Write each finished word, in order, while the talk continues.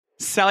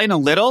Selling a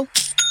little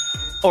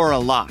or a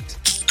lot?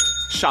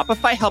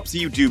 Shopify helps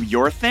you do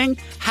your thing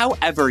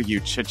however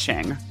you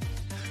cha-ching.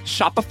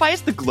 Shopify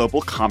is the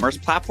global commerce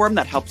platform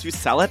that helps you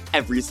sell at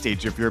every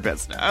stage of your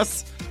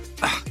business.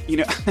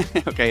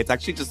 Okay, it's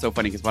actually just so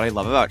funny because what I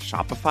love about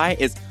Shopify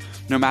is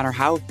no matter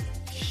how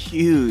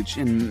huge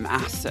and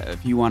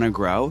massive you want to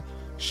grow,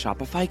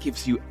 Shopify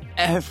gives you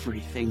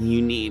everything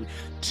you need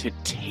to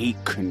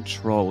take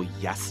control,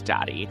 yes,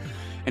 daddy,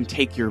 and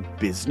take your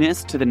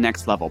business to the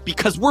next level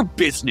because we're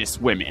business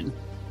women.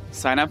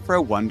 Sign up for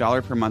a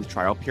 $1 per month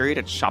trial period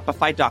at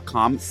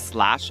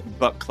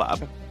shopify.com/book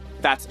club.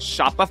 That's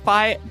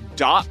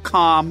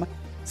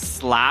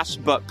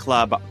shopify.com/book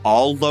club,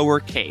 all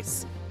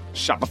lowercase.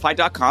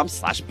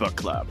 Shopify.com/book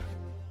club.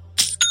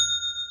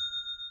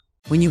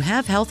 When you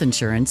have health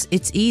insurance,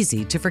 it's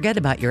easy to forget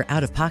about your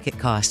out-of-pocket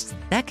costs.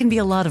 That can be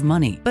a lot of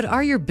money. But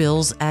are your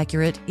bills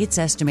accurate? It's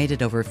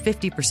estimated over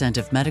 50%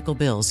 of medical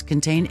bills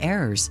contain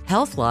errors.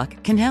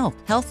 HealthLock can help.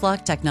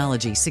 HealthLock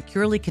technology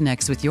securely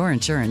connects with your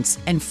insurance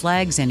and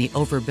flags any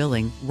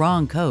overbilling,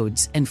 wrong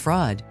codes, and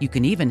fraud. You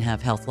can even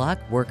have HealthLock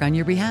work on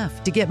your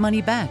behalf to get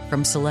money back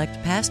from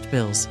select past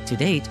bills. To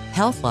date,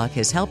 HealthLock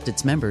has helped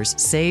its members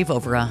save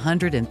over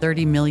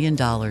 $130 million.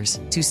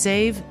 To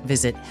save,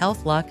 visit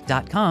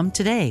healthlock.com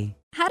today.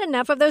 Had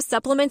enough of those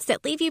supplements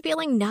that leave you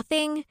feeling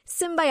nothing?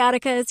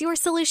 Symbiotica is your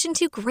solution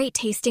to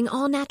great-tasting,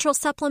 all-natural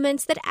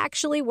supplements that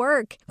actually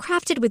work.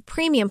 Crafted with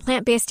premium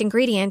plant-based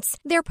ingredients,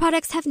 their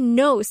products have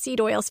no seed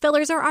oils,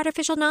 fillers, or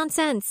artificial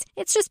nonsense.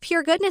 It's just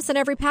pure goodness in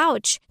every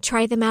pouch.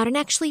 Try them out and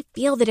actually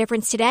feel the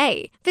difference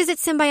today. Visit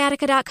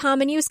Symbiotica.com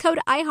and use code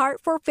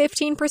IHEART for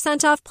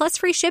 15% off plus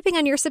free shipping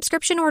on your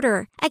subscription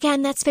order.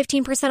 Again, that's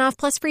 15% off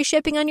plus free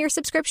shipping on your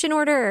subscription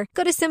order.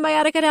 Go to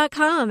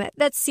Symbiotica.com.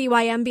 That's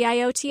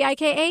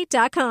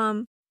CYMBIOTIKA.com.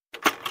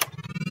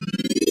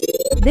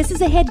 This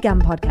is a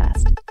HeadGum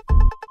podcast.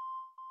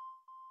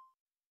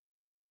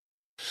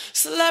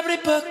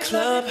 Celebrity Book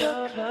Club.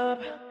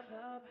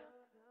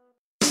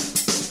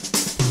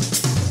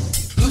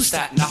 Who's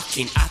that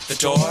knocking at the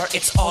door?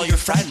 It's all your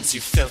friends,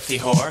 you filthy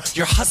whore.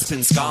 Your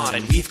husband's gone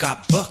and we've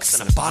got books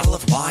and a bottle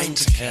of wine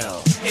to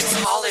kill. It's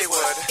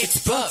Hollywood.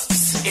 It's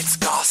books. It's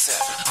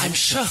gossip. I'm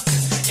shook.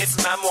 It's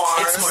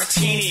memoirs. It's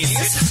martinis.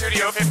 It's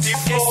Studio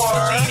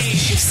 54.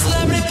 It's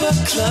Celebrity Book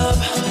Club.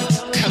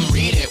 Come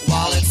read it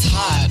while it's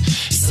hot.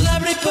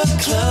 Celebrity Book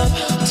Club.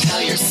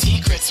 Tell your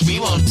secrets, we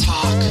won't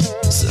talk.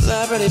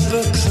 Celebrity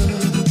Book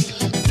Club.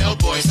 No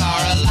boys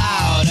are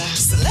allowed.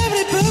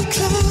 Celebrity Book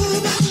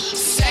Club.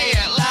 Say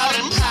it loud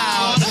and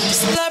proud.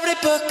 Celebrity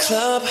Book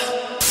Club.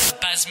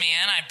 Buzz me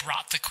in, I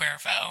brought the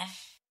Cuervo.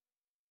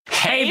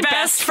 Hey,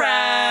 best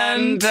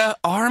friend!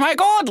 Oh my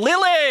god,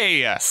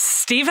 Lily!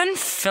 Stephen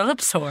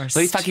Phillips Horse.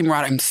 Lily fucking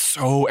Rod, I'm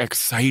so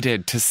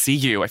excited to see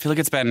you. I feel like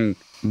it's been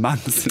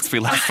months since we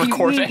last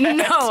recorded.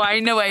 No, I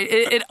know.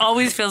 It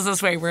always feels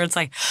this way where it's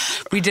like,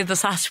 we did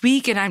this last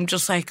week and I'm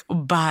just like,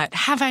 but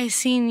have I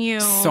seen you?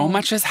 So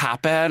much has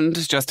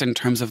happened just in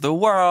terms of the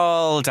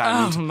world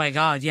and oh my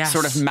god, yes.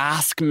 sort of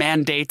mask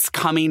mandates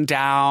coming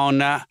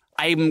down.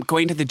 I'm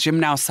going to the gym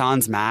now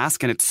sans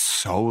mask and it's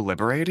so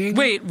liberating.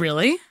 Wait,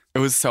 really? It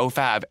was so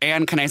fab.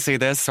 And can I say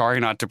this? Sorry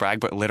not to brag,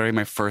 but literally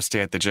my first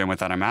day at the gym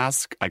without a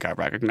mask, I got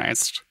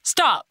recognized.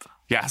 Stop.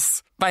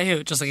 Yes. By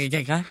who? Just like a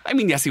gay guy? I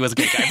mean, yes, he was a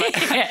gay guy, but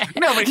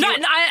no, but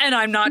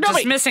I'm not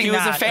dismissing that. He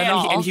was a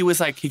fan, and he was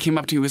like, he came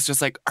up to me, he was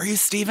just like, "Are you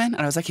Steven?"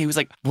 And I was like, he was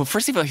like, well,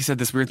 first of all, he said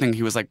this weird thing.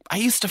 He was like, "I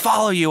used to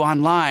follow you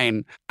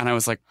online," and I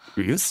was like,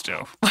 "You used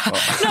to?"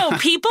 No,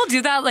 people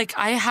do that. Like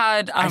I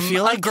had I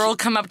feel like a girl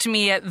come up to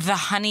me at the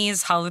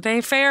Honey's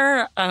Holiday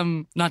Fair,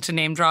 not to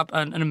name drop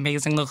an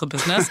amazing local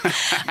business,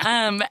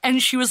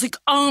 and she was like,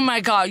 "Oh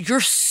my god,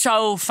 you're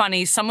so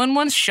funny. Someone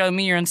once showed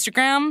me your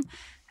Instagram,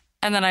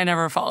 and then I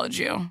never followed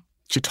you."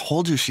 She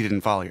told you she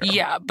didn't follow you.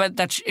 Yeah, but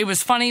it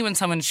was funny when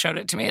someone showed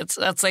it to me.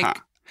 That's like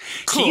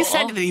cool. He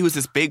said that he was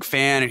this big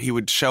fan and he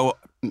would show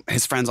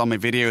his friends all my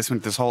videos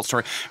with this whole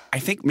story. I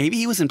think maybe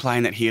he was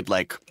implying that he had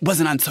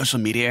wasn't on social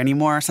media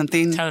anymore or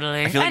something.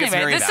 Totally. I feel like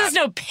anyway, this is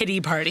no pity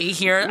party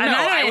here. No,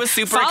 I was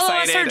super follow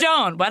excited. Follow us or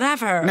don't,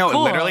 whatever. No,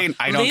 cool. literally,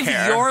 I don't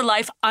care. Live your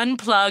life,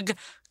 unplug.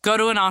 Go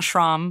to an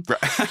ashram.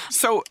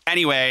 So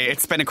anyway,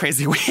 it's been a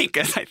crazy week,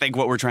 is I think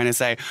what we're trying to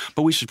say.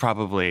 But we should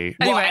probably...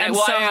 Anyway, I'm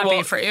so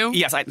happy for you.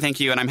 Yes, thank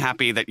you. And I'm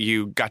happy that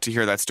you got to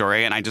hear that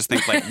story. And I just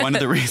think one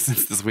of the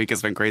reasons this week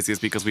has been crazy is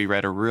because we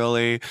read a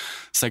really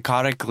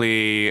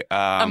psychotically...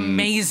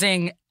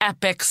 amazing,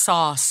 epic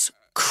sauce,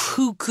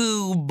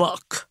 cuckoo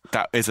book.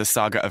 That is a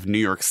saga of New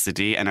York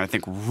City and I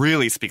think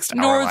really speaks to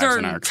our lives and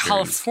our Northern experience.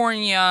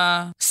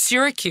 California,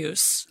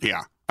 Syracuse.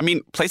 Yeah. I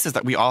mean, places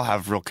that we all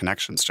have real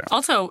connections to.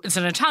 Also, it's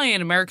an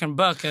Italian-American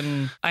book,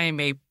 and I am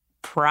a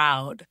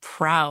proud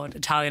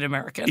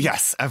Italian-American.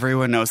 Yes,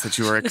 everyone knows that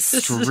you are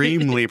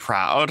extremely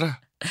proud.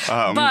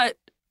 But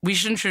we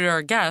should introduce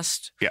our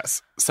guest.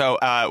 Yes. So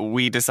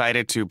we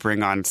decided to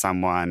bring on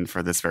someone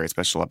for this very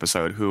special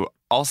episode who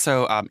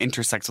also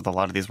intersects with a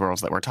lot of these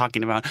worlds that we're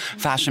talking about.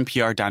 Fashion,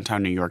 PR,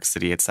 downtown New York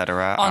City,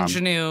 etc.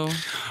 Ingenue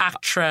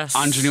actress.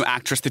 Ingenue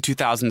actress, the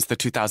 2000s, the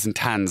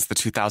 2010s, the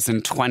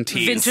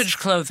 2020s. Vintage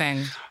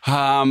clothing.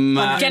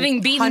 Getting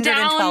beaten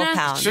down. 112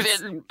 pounds.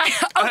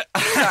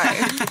 Sorry.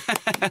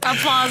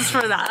 Applause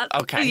for that.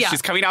 Okay. Yeah.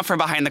 She's coming out from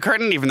behind the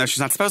curtain, even though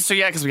she's not supposed to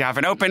yet because we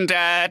haven't opened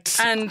it.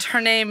 And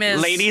her name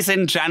is... Ladies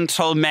and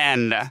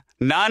gentlemen,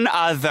 none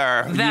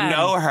other. You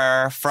know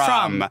her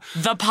from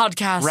the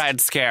podcast Red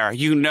Scare.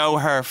 You know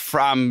her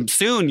from,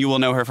 soon you will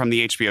know her from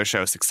the HBO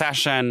show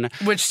Succession.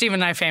 Which Steve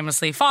and I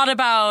famously fought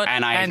about.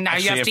 And now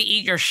you have to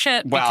eat your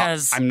shit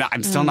because...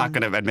 I'm still not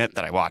going to admit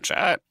that I watch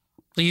it.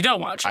 You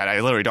don't watch it. I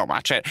literally don't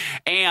watch it.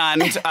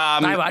 And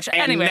I watch it.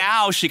 And anyway.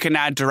 now she can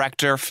add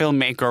director,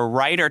 filmmaker,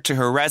 writer to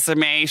her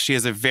resume. She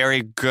has a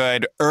very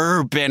good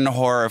urban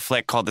horror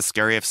flick called The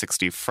Scary of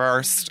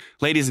 61st.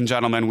 Ladies and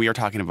gentlemen, we are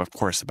talking, of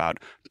course, about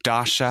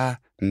Dasha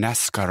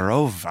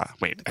Neskarova.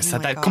 Wait, I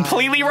said that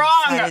completely wrong.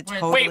 Said it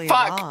totally Wait,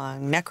 fuck.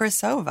 Wrong.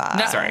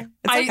 Nekrasova. Sorry.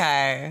 It's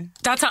okay.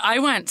 That's how I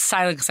went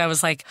silent because I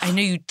was like, I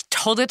knew you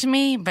told it to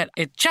me, but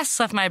it just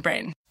left my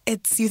brain.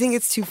 You think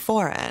it's too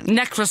foreign.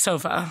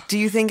 Nekrasova. Do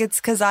you think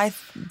it's because I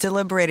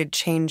deliberated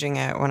changing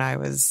it when I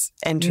was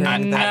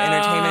entering that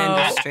entertainment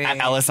industry? At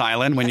Ellis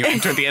Island, when you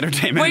entered the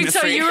entertainment Wait,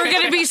 industry. so you were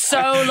going to be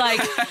so like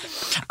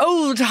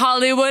old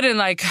Hollywood and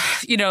like,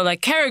 you know,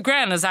 like Cary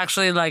Grant is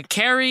actually like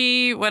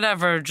Carrie,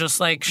 whatever, just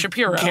like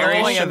Shapiro. Carrie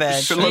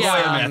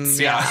Blagojevich.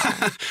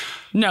 Yeah.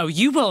 No,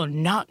 you will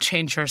not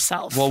change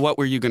yourself. Well, what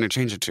were you going to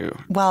change it to?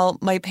 Well,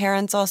 my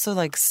parents also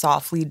like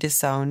softly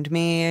disowned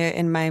me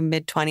in my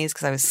mid-20s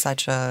because I was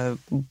such a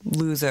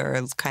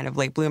loser, kind of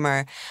late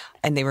bloomer.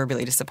 And they were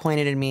really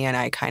disappointed in me, and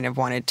I kind of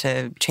wanted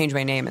to change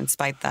my name and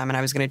spite them. And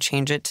I was going to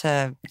change it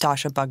to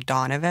Dasha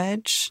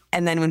Bogdanovich.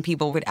 And then when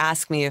people would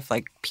ask me if,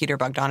 like, Peter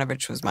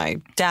Bogdanovich was my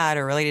dad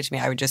or related to me,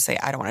 I would just say,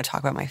 I don't want to talk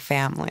about my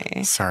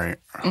family. Sorry,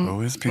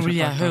 who is Peter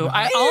Yeah, Bogdanovich? who?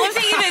 All I'm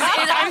thinking is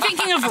I'm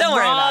thinking of Don't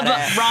worry about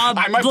it. Rob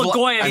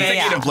Blagojevich. I'm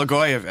thinking of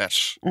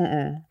Blagojevich.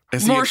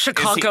 More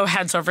Chicago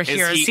heads over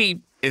here.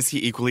 Is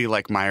he equally,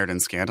 like, mired in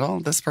scandal,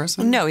 this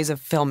person? No, he's a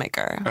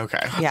filmmaker.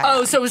 Okay. Yeah.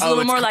 Oh, so it was a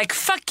little more like,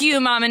 fuck you,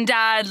 mom and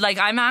dad. Like,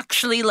 I'm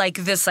actually like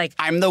this, like,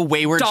 I'm the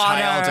wayward daughter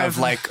child of,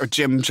 like,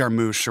 Jim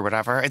Jarmusch or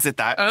whatever. Is it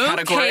that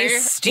category? Okay,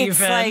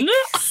 Stephen.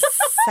 It's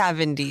like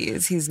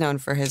 70s. He's known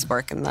for his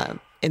work in the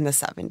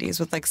 70s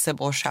with like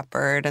Sybil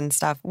Shepherd and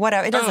stuff.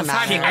 Whatever. It doesn't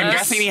matter. I'm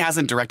guessing he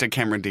hasn't directed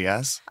Cameron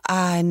Diaz.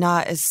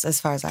 Not as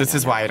far as I know. This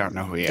is why I don't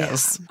know who he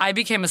is. I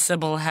became a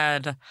Sybil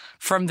head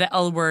from The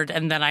L Word,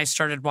 and then I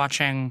started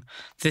watching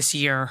this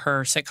year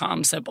her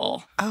sitcom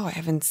Sybil. Oh, I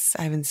haven't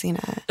seen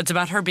it. It's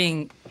about her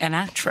being an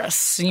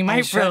actress. You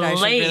might relate. I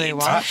should really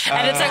watch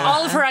and it's like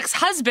all of her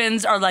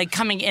ex-husbands are like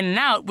coming in and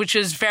out, which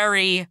is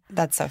very...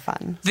 That's so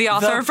fun. The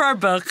author of our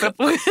book.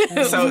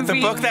 So the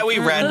book that we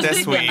read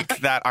this week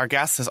that our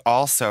guest has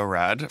also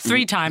read.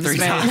 Three times.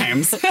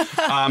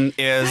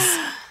 Is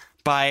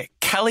by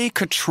Kelly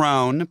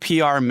Cutrone,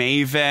 PR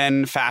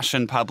maven,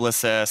 fashion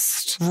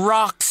publicist.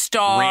 Rock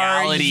star,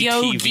 reality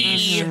yogi.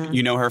 TV.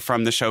 You know her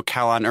from the show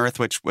Cal on Earth,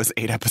 which was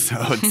 8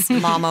 episodes.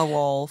 Mama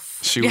Wolf.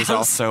 She was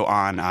also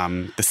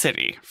on The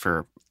City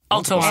for...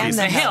 Also on And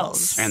The the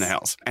Hills. And The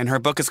Hills. And her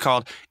book is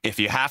called If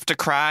You Have to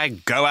Cry,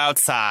 Go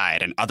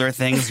Outside, and Other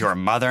Things Your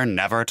Mother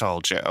Never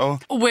Told You.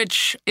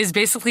 Which is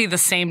basically the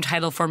same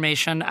title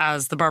formation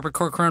as the Barbara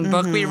Corcoran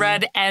book we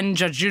read and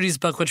Judge Judy's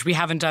book, which we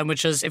haven't done,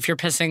 which is If You're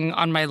Pissing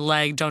on My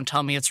Leg, Don't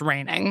Tell Me It's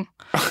Raining.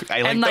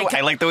 I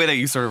like the way that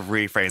you sort of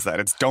rephrase that.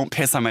 It's don't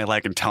piss on my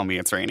leg and tell me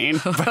it's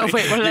raining. But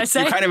Wait, what did I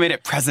say? You kind of made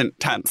it present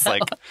tense.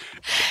 Like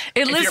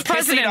It lives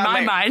present in my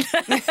mind.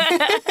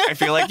 I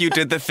feel like you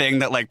did the thing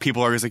that like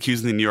people are always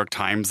accusing the New York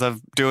Times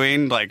of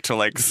doing, like to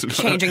like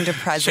Changing to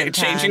present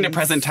changing to tense.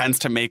 present tense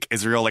to make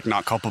Israel like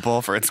not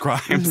culpable for its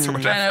crimes or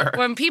whatever.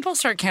 When people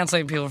start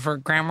canceling people for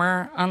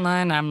grammar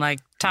online, I'm like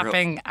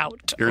tapping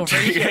out You're over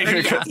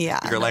here.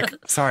 Yeah. You're like,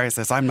 sorry,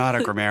 sis, I'm not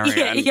a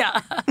grammarian.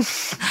 Yeah.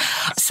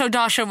 So,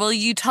 Dasha, will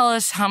you tell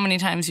us how many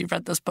times you've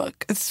read this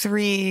book?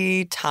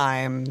 3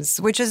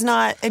 times, which is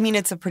not, I mean,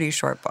 it's a pretty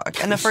short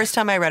book. And the first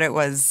time I read it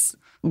was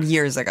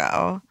years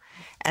ago.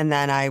 And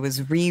then I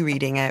was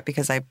rereading it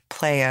because I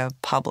play a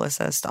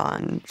publicist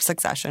on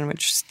Succession,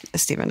 which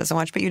Stephen doesn't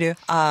watch, but you do.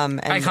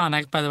 And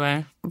Iconic, by the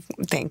way.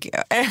 thank you.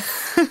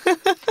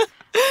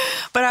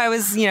 But I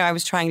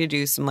was trying to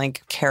do some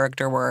like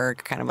character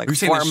work, kind of like You're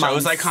saying 4 the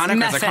months. show's iconic, or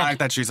Method. it's iconic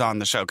that she's on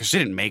the show? Because she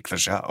didn't make the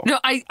show. No,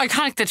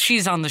 iconic that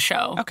she's on the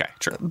show. Okay,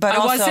 true. But I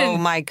also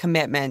wasn't- my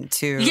commitment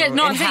to Yeah,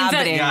 no, I'm saying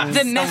inhabiting the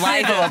the method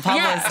life of a of-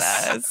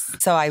 yes.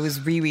 publicist. So I was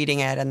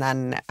rereading it, and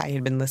then I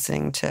had been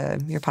listening to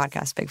your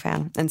podcast, big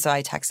fan. And so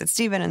I texted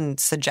Stephen and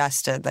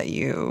suggested that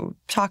you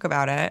talk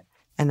about it,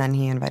 and then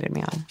he invited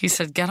me on. He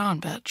said, get on,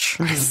 bitch.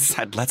 I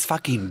said, let's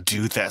fucking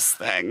do this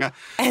thing.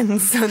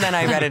 And so then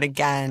I read it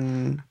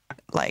again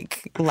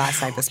like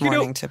last night, this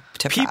morning to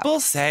prep. People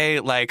say,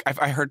 like,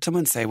 I heard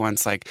someone say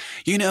once, like,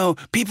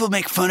 people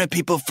make fun of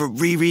people for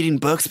rereading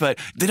books, but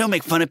they don't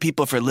make fun of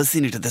people for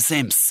listening to the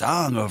same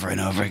song over and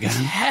over again.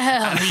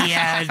 Hell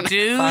yeah,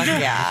 dude. Fuck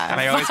yeah. And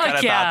I always kind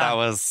of thought that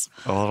was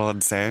a little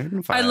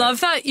insane. But I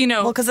love that,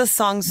 Well, because a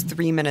song's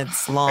 3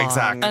 minutes long.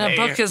 Exactly. and a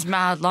book is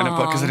mad long. And a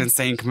book is an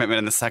insane commitment.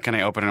 And the second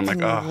I open it, I'm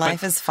like, oh.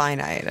 Life is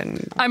finite.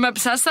 And I'm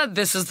obsessed that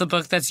this is the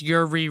book that's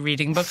your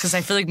rereading book because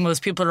I feel like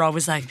most people are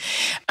always like,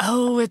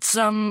 oh, it's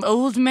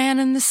Old Man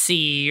in the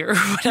Sea or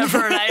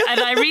whatever. And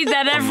I read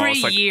that every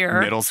most, like,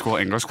 year. middle school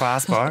English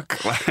class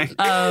book. Like,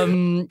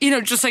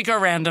 just like a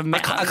random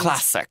man. a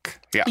classic.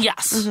 Yeah.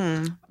 Yes.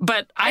 Mm-hmm.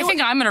 But I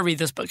think I'm going to read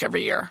this book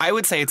every year. I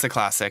would say it's a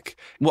classic.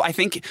 Well, I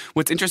think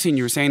what's interesting,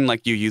 you were saying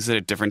like you use it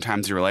at different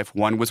times of your life.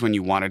 One was when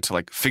you wanted to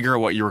like figure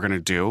out what you were going to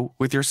do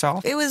with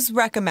yourself. it was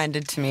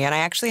recommended to me, and I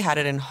actually had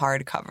it in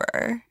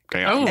hardcover.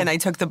 Okay. Oh. And I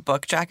took the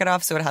book jacket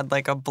off, so it had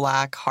like a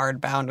black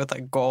hardbound with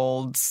like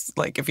golds,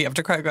 like if you have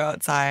to cry, go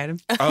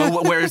outside.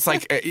 Oh, where it's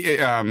like,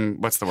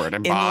 what's the word?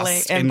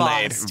 Embossed.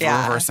 Embossed,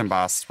 yeah. Reverse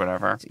embossed,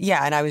 whatever.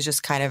 Yeah, and I was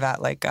just kind of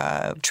at like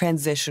a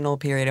transitional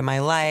period in my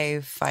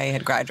life. I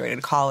had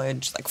graduated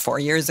college like 4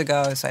 years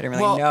ago, so I didn't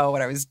really know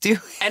what I was doing.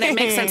 And it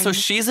makes sense. So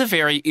she's a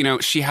very,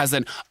 she has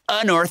an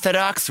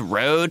unorthodox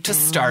road to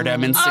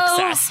stardom and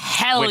success.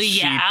 hell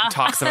which yeah. she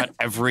talks about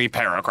every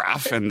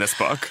paragraph in this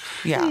book.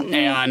 Yeah.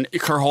 And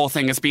her whole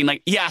thing is being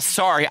like, yeah,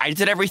 sorry, I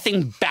did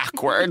everything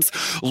backwards.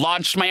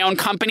 Launched my own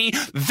company,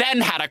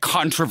 then had a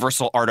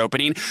controversial art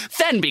opening,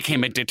 then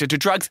became addicted to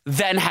drugs,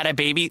 then had a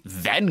baby,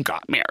 then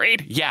got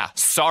married. Yeah,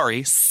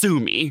 sorry, sue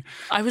me.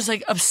 I was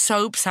like, I'm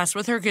so obsessed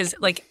with her because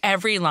like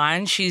every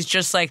line, she's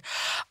just like,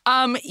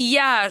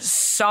 yeah,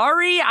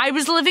 sorry, I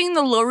was living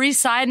the Lower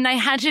East Side and I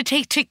had to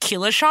take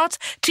tequila shots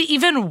to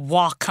even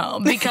walk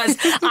home because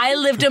I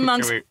lived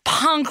amongst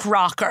punk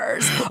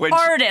rockers,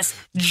 artists,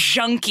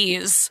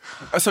 junkies.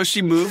 So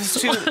she moves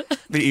to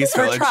the East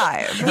Her Village.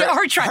 tribe.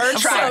 Her tribe.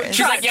 tribe. So,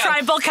 She's like, yeah.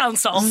 Tribal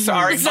council.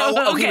 Sorry.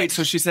 So, Okay, wait.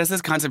 So she says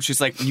this concept.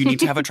 She's like, you need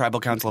to have a tribal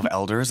council of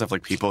elders, of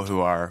like people who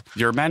are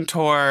your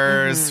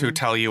mentors, who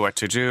tell you what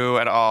to do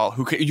at all,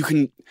 who you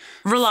can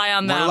Rely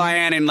on them. rely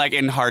on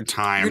in hard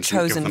times. Your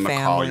chosen and give them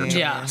a call. family.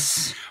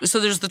 Yes.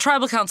 So there's the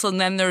tribal council, and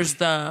then there's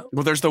the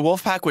Well, there's the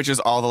Wolf Pack, which is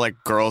all the like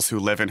girls who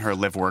live in her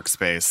live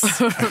workspace.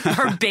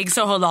 her big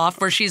Soho loft,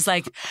 where she's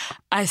like,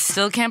 I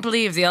still can't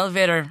believe the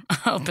elevator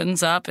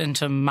opens up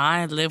into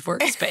my live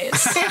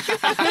workspace.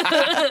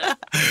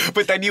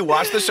 But then you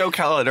watch the show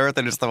Calendar Earth,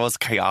 and it's the most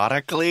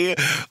chaotically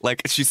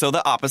like she's so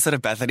the opposite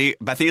of Bethany.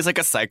 Bethany is like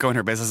a psycho, and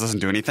her business doesn't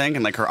do anything,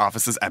 and like her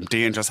office is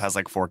empty and just has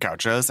like 4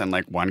 couches and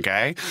like one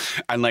guy.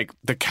 And like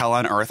the Kel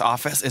on Earth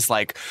office is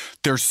like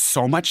there's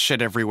so much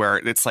shit everywhere.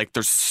 It's like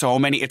there's so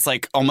many. It's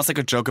like almost like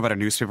a joke about a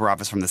newspaper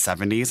office from the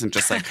 70s, and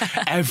just like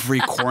every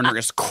corner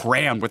is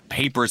crammed with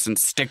papers and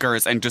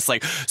stickers and just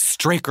like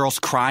straight girls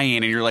crying,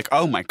 and you're like,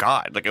 oh my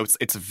god, like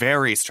it's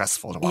very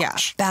stressful to watch.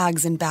 Yeah,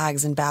 bags and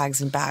bags and bags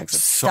and bags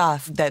of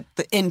stuff that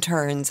the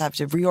interns have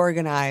to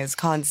reorganize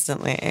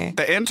constantly.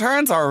 The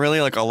interns are really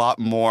like a lot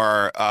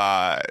more.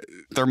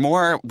 They're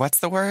more. What's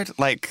the word?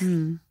 Like.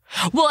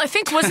 Well, I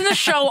think wasn't the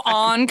show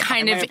on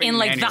kind I of might have in been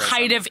like the aneurysm.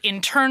 height of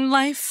intern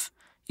life?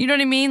 You know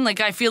what I mean? Like,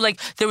 I feel like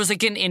there was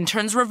like an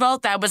interns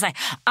revolt that was like,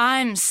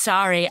 I'm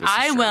sorry,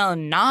 I true. will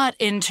not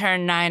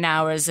intern 9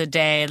 hours a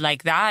day.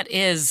 Like, that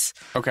is.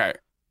 Okay.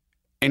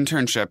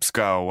 Internships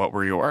go. What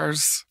were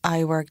yours?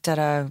 I worked at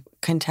a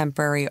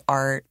contemporary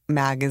art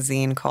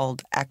magazine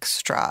called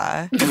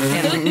Extra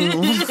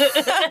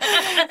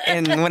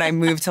and when I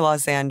moved to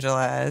Los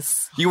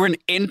Angeles. You were an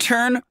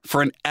intern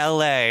for an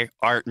LA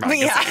art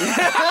magazine.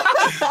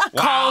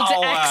 Called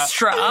Wow.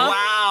 Extra.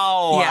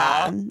 Wow.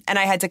 Yeah. And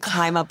I had to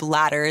climb up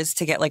ladders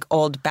to get like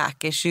old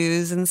back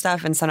issues and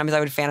stuff. And sometimes I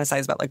would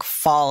fantasize about like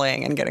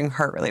falling and getting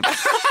hurt really bad.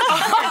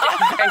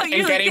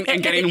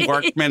 and getting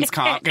workman's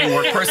comp, getting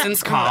work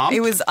person's comp.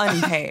 It was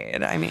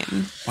unpaid. I mean,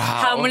 Wow.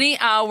 How many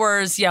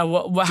hours? Yeah,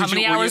 how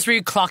many were hours you- were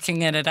you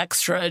clocking in at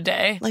Extra a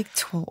day? like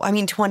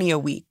 20 a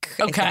week.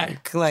 I Okay.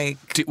 think. Like,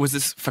 Was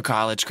this for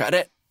college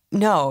credit?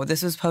 no,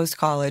 this was post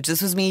college.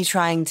 This was me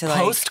trying to like.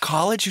 Post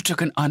college, you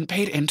took an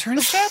unpaid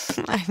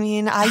internship? I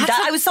mean,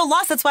 I was so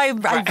lost. That's why I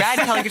read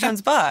Kelly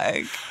Guiton's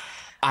book.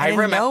 I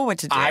didn't know what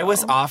to do. I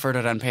was offered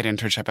an unpaid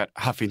internship at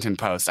Huffington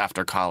Post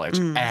after college,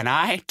 and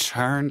I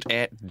turned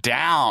it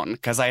down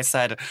because I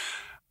said,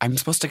 I'm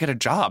supposed to get a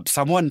job.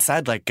 Someone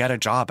said, like, get a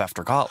job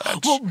after college.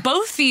 Well,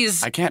 both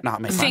these I can't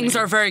not make things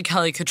money. are very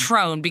Kelly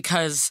Cutrone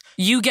because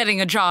you getting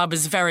a job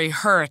is very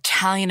her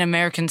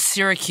Italian-American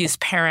Syracuse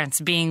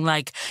parents being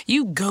like,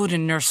 you go to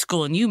nurse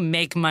school and you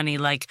make money.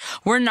 Like,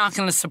 we're not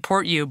going to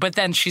support you. But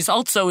then she's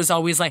also is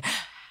always like,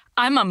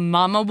 I'm a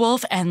mama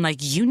wolf and like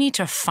you need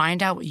to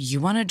find out what you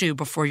want to do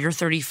before you're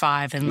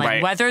 35. And like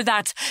Right. whether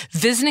that's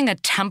visiting a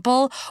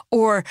temple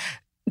or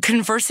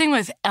conversing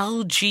with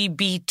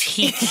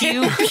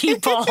LGBTQ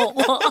people.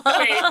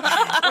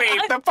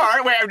 Wait, the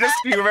part where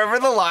you remember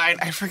the line,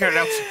 I forget it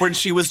now, when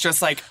she was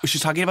just like,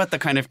 she's talking about the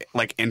kind of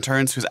like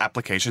interns whose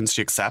applications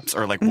she accepts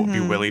or like would be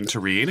willing to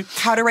read.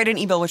 How to Write an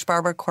E-Bill, which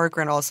Barbara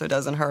Corcoran also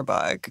does in her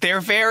book.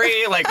 They're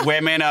very like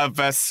women of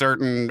a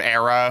certain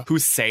era who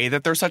say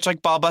that they're such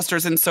like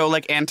ballbusters and so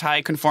like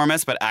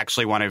anti-conformist, but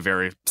actually want a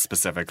very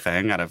specific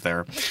thing out of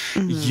their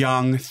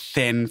young,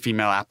 thin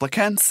female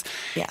applicants.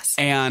 Yes.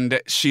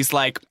 And she's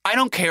like, I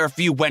don't care if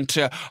you went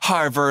to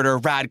Harvard or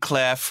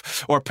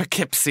Radcliffe or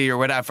Poughkeepsie or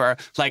whatever.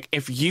 Like,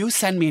 if you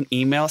send me an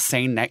email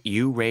saying that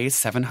you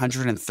raised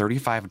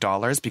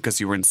 $735 because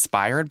you were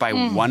inspired by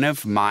one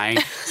of my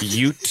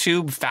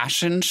YouTube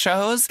fashion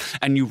shows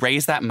and you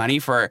raised that money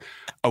for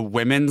a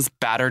women's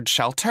battered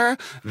shelter,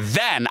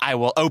 then I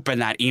will open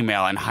that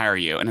email and hire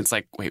you. And it's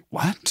like, wait,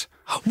 what?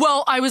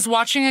 Well, I was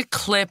watching a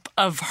clip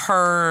of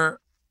her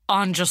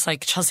on just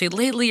like Chelsea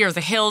Lately or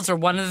The Hills or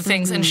one of the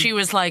things, and she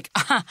was like,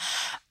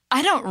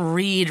 I don't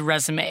read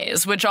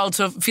resumes, which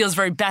also feels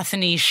very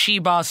Bethany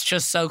She-Boss,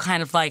 just so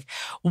kind of like,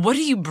 what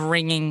are you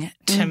bringing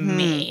to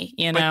me,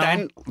 you know? But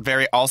then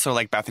very also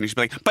like Bethany should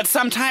be like, but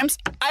sometimes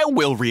I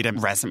will read a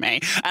resume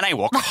and I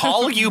will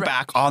call you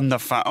back on the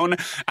phone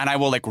and I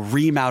will like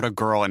ream out a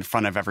girl in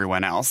front of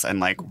everyone else and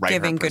like write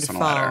Giving her a good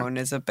personal letter. phone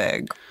is a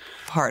big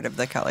part of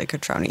the Kelly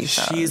Cutrone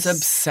ethos. She's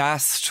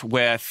obsessed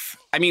with,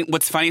 I mean,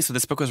 what's funny, so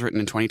this book was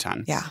written in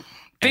 2010. Yeah.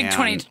 Big And-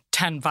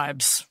 2010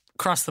 vibes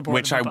across the board.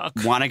 Which in I the book.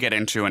 want to get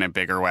into in a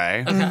bigger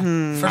way.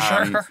 Okay, for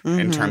sure.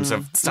 In terms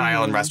of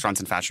style and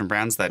restaurants and fashion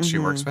brands that she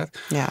works with.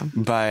 Yeah.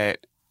 But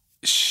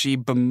she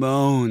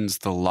bemoans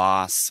the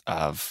loss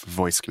of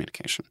voice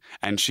communication.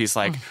 And she's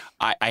like,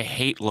 I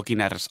hate looking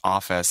at this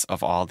office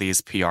of all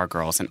these PR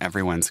girls and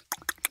everyone's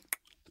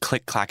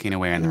click-clacking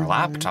away on their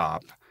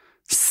laptop,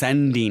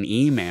 sending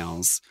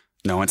emails.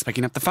 No one's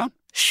picking up the phone.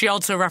 She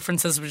also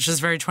references, which is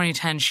very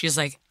 2010, she's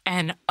like,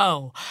 and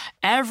oh,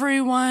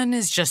 everyone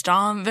is just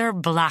on their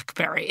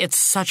BlackBerry. It's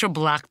such a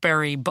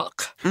BlackBerry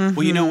book.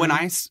 Well, you know, when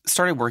I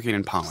started working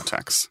in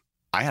politics,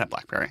 I had a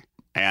BlackBerry.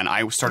 And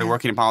I started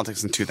working in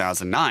politics in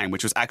 2009,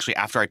 which was actually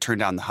after I turned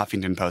down the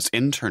Huffington Post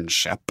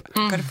internship.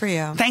 Good for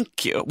you.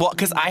 Thank you. Well,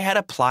 because I had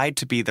applied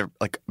to be the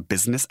like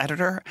business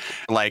editor.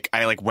 Like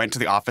I like went to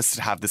the office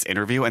to have this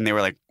interview, and they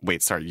were like,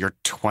 "Wait, sorry, you're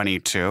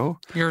 22.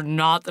 You're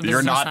not the business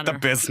You're not editor. the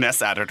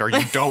business editor.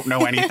 You don't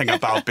know anything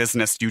about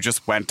business. You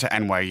just went to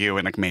NYU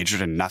and like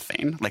majored in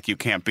nothing. Like you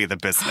can't be the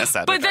business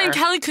editor." But then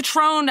Kelly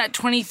Cutrone at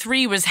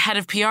 23 was head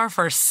of PR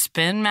for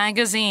Spin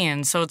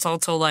magazine. So it's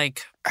also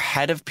like...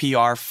 head of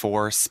PR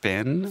for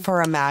Spin.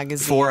 For a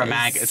magazine. For a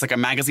it's like a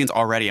magazine's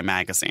already a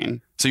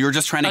magazine. So you're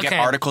just trying to get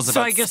Okay, articles so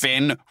about I guess-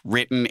 Spin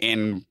written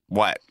in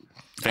what?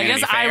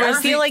 Vanity guess I Fair? was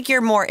I feel like you're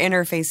more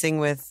interfacing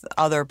with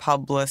other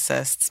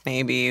publicists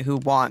maybe who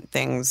want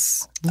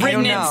things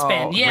Written in I don't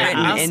know, Spin, yeah.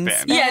 Written in Spin.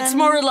 Spin. Yeah, it's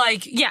more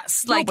like,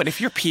 yes, No, like... but if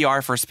you're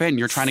PR for Spin,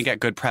 you're trying to get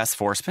good press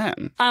for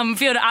Spin.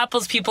 Fiona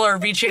Apple's people are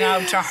reaching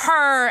out to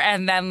her,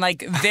 and then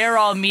like they're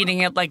all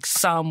meeting at like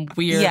some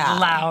weird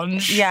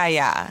lounge.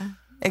 Yeah.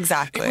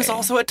 Exactly. It was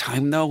also a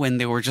time though when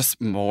there were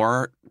just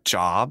more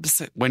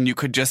jobs, when you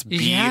could just be,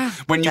 Yeah,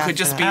 when you could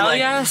just be Hell like,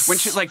 yes. when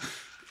she's like,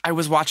 I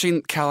was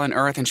watching Cal and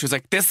Earth and she was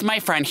like, this is my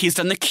friend. He's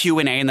done the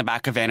Q&A in the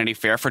back of Vanity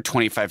Fair for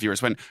 25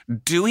 years. When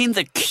doing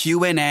the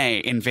Q&A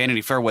in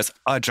Vanity Fair was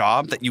a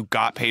job that you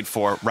got paid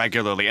for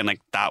regularly and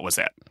like that was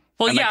it.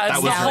 Well, And, like, yeah, that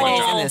it's was the her whole-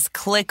 job. in this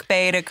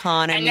clickbait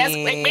economy.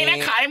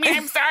 economy,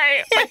 I'm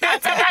sorry. But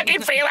that's a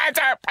fucking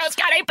freelancer. Post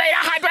getting paid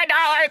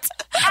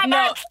 $100.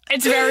 No,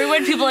 it's very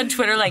when people on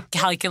Twitter like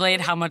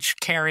calculate how much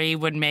Carrie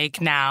would make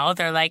now.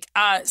 They're like,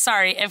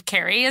 sorry, if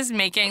Carrie is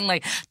making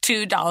like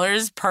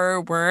 $2 per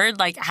word,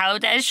 like how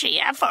does she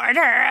afford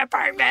her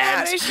apartment?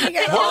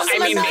 Well, I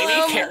mean,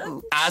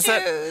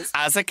 maybe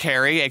as a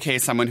Carrie, aka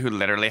someone who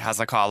literally has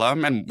a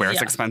column and wears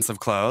Yeah. expensive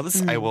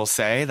clothes, I will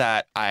say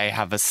that I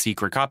have a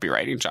secret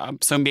copywriting job.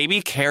 So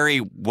maybe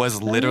Carrie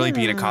was literally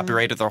being a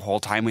copywriter the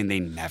whole time when they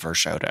never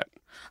showed it.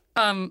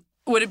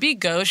 Would it be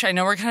gauche? I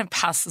know we're kind of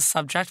past the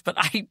subject, but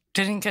I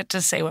didn't get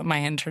to say what my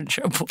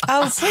internship was.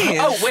 Oh, please.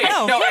 Oh, wait.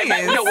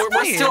 We're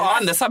please. still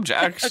on the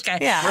subject. Okay.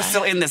 Yeah. We're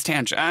still in this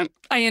tangent.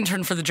 I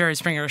interned for the Jerry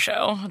Springer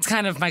Show. It's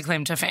kind of my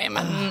claim to fame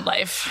in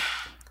life.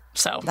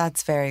 So,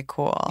 That's very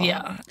cool.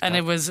 yeah. And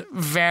it was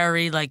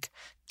very like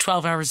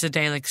 12 hours a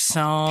day, like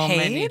so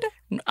many. Paid?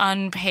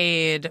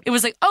 Unpaid. It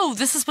was like, oh,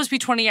 this is supposed to be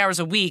 20 hours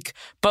a week,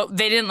 but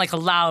they didn't like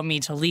allow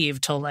me to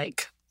leave till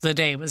like the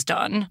day was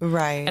done.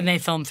 Right. And they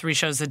filmed 3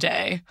 shows a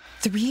day.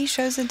 3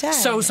 shows a day.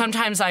 So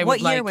sometimes I what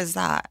would like, year was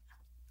that?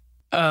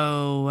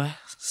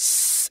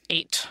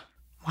 8.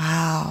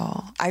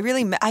 Wow.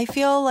 I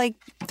feel like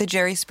the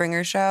Jerry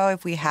Springer Show,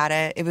 if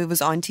it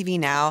was on TV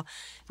now,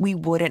 we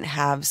wouldn't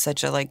have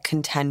such a like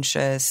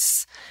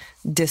contentious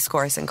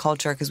discourse and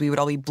culture because we would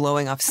all be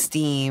blowing off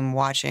steam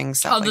watching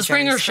stuff like the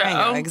Jerry Springer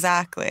Show.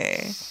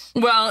 Exactly.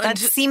 Well, That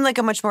seemed like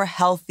a much more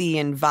healthy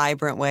and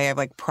vibrant way of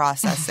like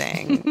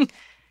processing.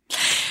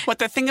 What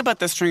the thing about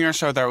the Stringer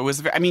show, though,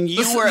 was, I mean,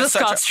 you were the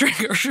such Scott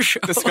Stringer show.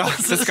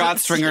 the Scott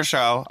Stringer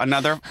show.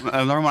 Another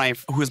one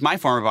who was my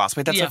former boss.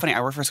 Wait, that's so funny.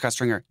 I work for Scott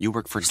Stringer. You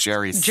work for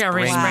Jerry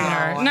Springer.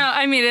 Springer. No,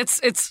 I mean it's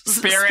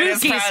Spirit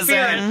spooky is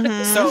present.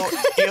 spirit. So,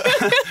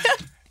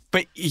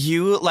 but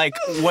you, like,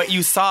 what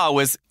you saw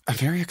was a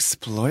very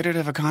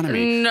exploitative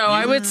economy. No,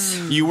 I would.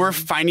 You were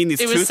finding these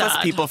It was toothless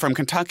sad. people from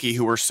Kentucky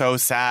who were so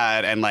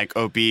sad and like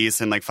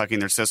obese and like fucking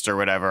their sister or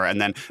whatever.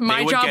 And then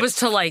My job was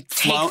to like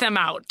take them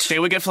out. They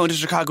would get flown to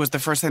Chicago. It was the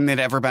first time they'd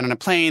ever been on a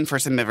plane,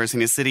 first time they'd ever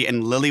seen a city.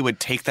 And Lily would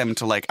take them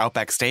to like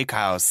Outback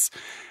Steakhouse.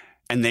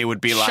 And they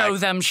would be like, Show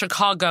them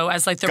Chicago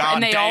as like their God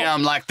and they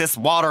damn, like this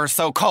water is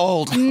so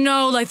cold.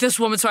 No, like this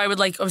woman. So I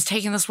was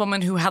taking this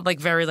woman who had like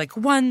very like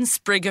one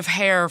sprig of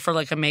hair for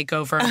like a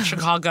makeover in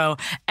Chicago,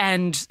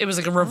 and it was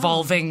like a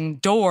revolving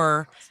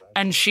door,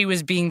 and she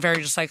was being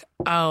very just like,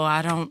 oh,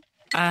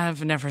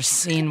 I've never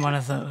seen one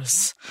of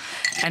those,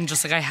 and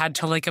just like I had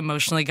to like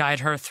emotionally guide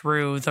her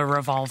through the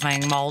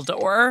revolving mall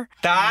door.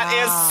 That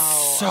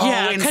is so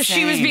Yeah, because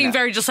she was being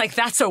very just like,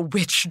 that's a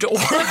witch door.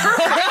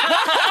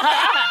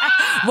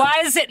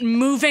 Why is it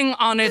moving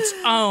on its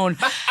own?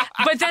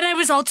 But then I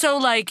was also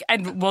like,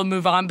 and we'll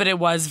move on, but it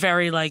was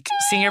very like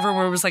seeing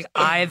everywhere was like,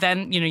 I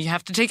then, you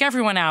have to take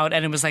everyone out.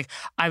 And it was like,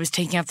 I was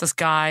taking out this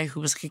guy who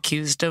was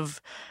accused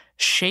of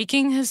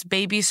shaking his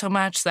baby so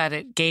much that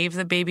it gave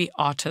the baby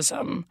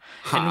autism.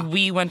 And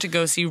we went to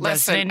go see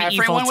Resident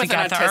Evil everyone with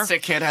together. an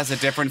autistic kid has a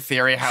different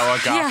theory how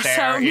it got Yeah, there.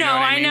 so you know no,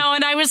 what I mean? know.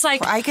 And I was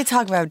like, I could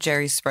talk about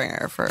Jerry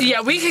Springer for. yeah,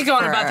 we could go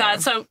on about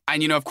that. So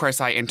And of course,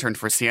 I interned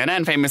for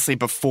CNN famously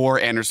before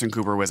Anderson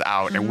Cooper was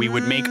out, and we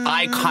would make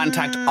eye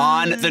contact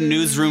on the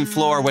newsroom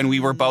floor when we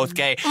were both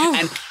gay.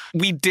 And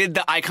we did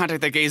the eye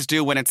contact that gays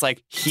do when it's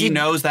like, he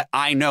knows that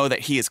I know that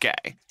he is gay.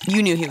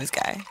 You knew he was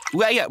gay.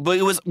 Well, yeah, but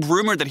it was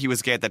rumored that he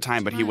was gay at the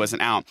time, but he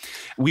wasn't out.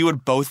 We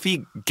would both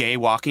be gay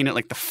walking at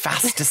like the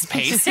fastest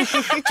pace.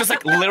 Just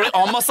like literally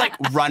almost like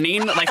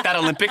running, like that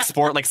Olympic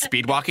sport, like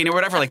speed walking or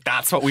whatever. Like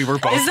that's what we were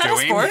both Is that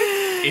doing. a sport?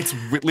 It's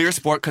really a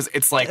sport because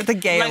it's like The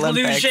gay Like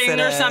Olympics. luging it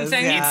or is,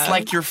 something? yeah. it's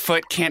like your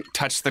foot can't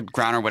touch the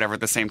ground or whatever at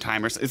the same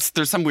time. Or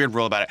there's some weird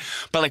rule about it.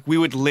 But like we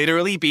would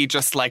literally be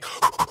just like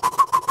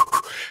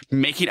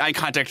making eye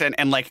contact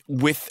and like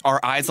with our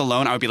eyes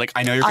alone, I would be like,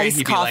 I know you're gay. Iced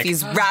He'd be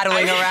coffee's like,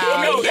 rattling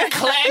around. No,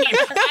 clanging,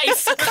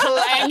 ice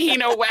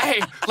clanging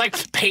away. Like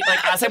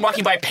as I'm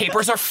walking by,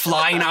 papers are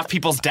flying off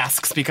people's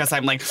desks because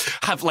I'm like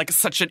have like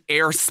such an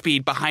air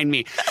speed behind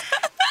me.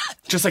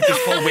 Just like this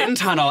full wind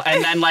tunnel.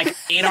 And then like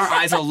in our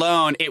eyes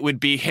alone, it would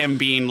be him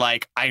being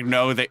like, I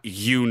know that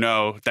you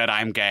know that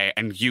I'm gay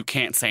and you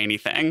can't say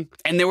anything.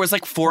 And there was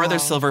like 4 other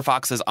silver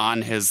foxes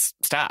on his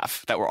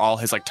staff that were all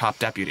his like top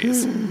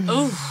deputies.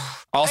 ooh.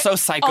 Also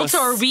Psycho. Also,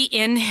 are we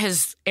in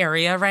his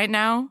area right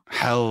now?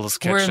 Hell's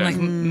Kitchen. We're in like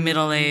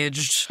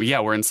middle-aged.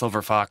 Yeah, we're in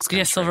Silver Fox country.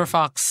 Yeah, Silver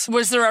Fox.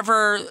 Was there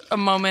ever a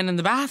moment in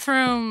the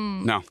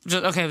bathroom? No.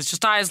 Okay, it was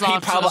just eyes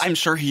locked. I'm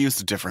sure he used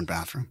a different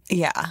bathroom.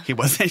 Yeah. He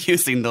wasn't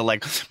using the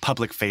like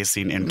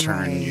public-facing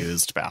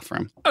intern-used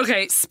bathroom.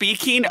 Okay.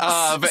 Speaking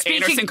of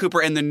Anderson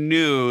Cooper in the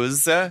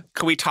news, can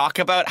we talk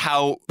about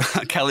how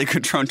Kelly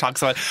Cutrone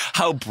talks about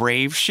how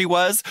brave she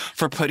was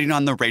for putting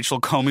on the Rachel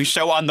Comey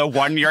show on the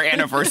 1-year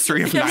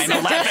anniversary of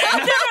 9/11?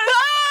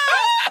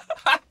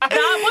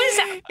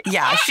 That was...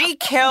 Yeah, she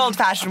killed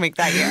Fashion Week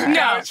that year.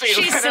 No, she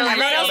she's literally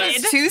Everyone else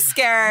was too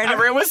scared.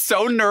 Everyone was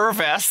so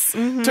nervous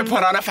to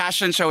put on a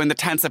fashion show in the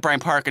tents at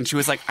Bryant Park, and she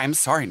was like, I'm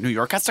sorry, New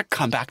York has to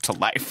come back to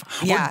life.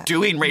 Yeah. We're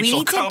doing Rachel We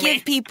need Comey. to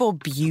give people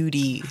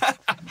beauty.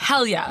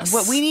 Hell yes.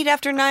 What we need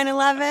after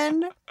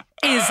 9/11?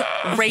 is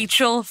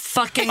Rachel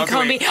fucking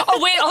Comey. Oh,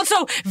 wait,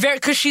 also,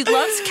 because she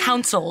loves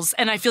councils,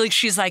 and I feel like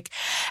she's like,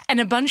 and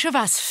a bunch of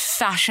us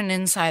fashion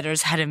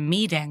insiders had a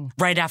meeting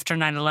right after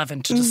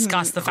 9/11 to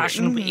discuss the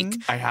fashion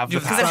week. I have the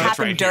Because it passage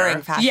happened right during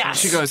here. Fashion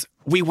Yes. Week. She goes,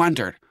 we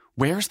wondered,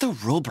 where's the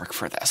rule book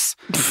for this?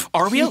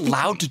 Are we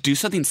allowed to do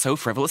something so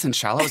frivolous and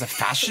shallow as a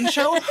fashion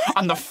show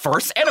on the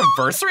first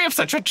anniversary of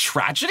such a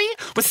tragedy?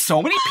 With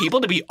so many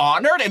people to be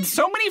honored and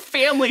so many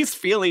families'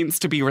 feelings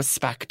to be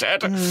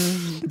respected.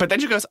 But then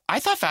she goes, I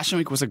thought Fashion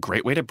Week was a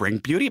great way to bring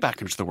beauty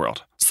back into the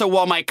world. So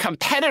while my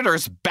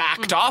competitors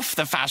backed off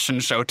the fashion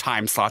show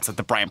time slots at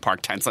the Bryant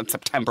Park tents on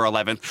September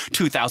 11th,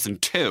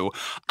 2002,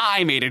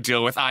 I made a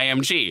deal with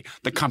IMG,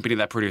 the company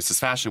that produces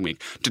Fashion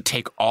Week, to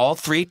take all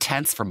 3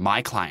 tents for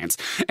my clients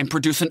and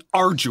produce an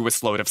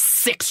arduous load of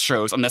 6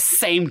 shows on the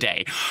same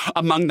day.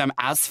 Among them,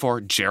 as for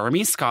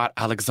Jeremy Scott,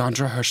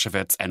 Alexandra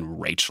Hershkovitz,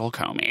 and Rachel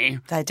Comey.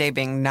 That day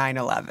being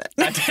 9/11.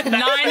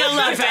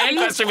 9/11.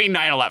 That should be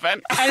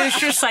 9/11. And it's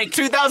just like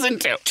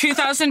 2002.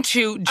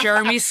 2002,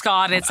 Jeremy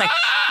Scott. It's like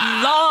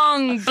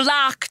long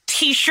black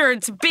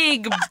t-shirts,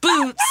 big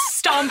boots,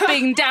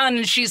 stomping down.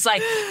 And she's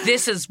like,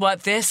 this is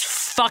what this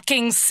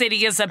fucking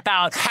city is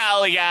about.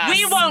 Hell yes.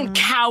 We won't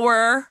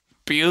cower.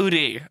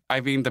 Beauty. I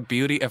mean, the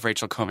beauty of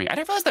Rachel Comey. I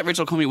didn't realize that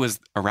Rachel Comey was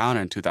around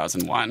in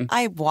 2001.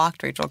 I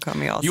walked Rachel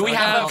Comey also. We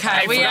have-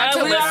 Okay, we forgot have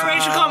to list- a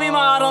Rachel Comey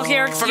model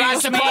here. Forgot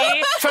Excuse to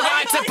me.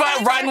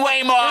 put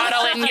runway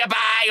model in your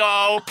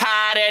bio.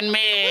 Pardon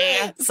me.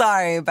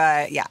 Sorry,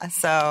 but yeah,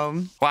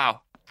 so...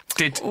 Wow.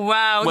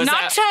 Wow. Was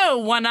Not to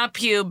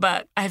one-up you,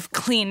 but I've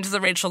cleaned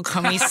the Rachel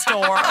Comey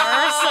store, so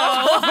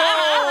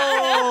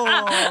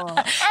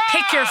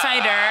pick your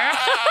fighter.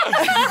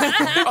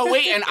 Oh,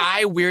 wait, and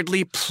I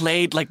weirdly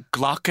played like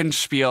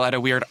Glockenspiel at a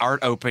weird art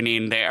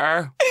opening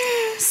there.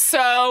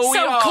 So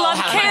Club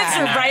Kids,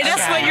 Yeah. write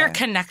us what your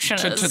connection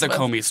is. To the with-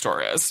 Comey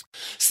store is.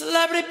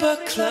 Celebrity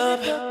Book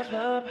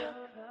Club.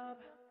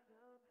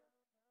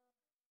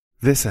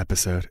 This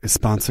episode is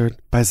sponsored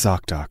by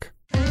ZocDoc.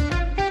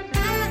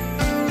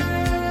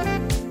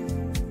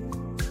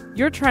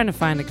 You're trying to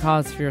find a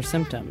cause for your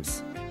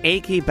symptoms.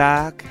 Achy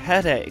back,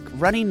 headache,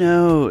 runny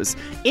nose,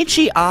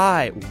 itchy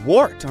eye,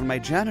 wart on my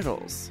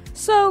genitals.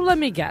 So let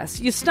me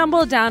guess, you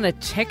stumbled down a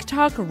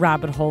TikTok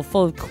rabbit hole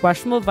full of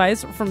questionable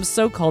advice from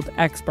so-called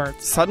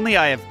experts. Suddenly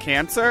I have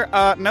cancer?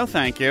 No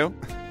thank you.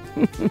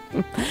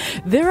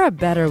 There are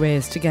better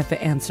ways to get the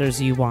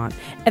answers you want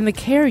and the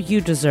care you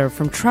deserve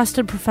from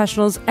trusted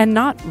professionals and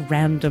not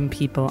random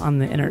people on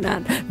the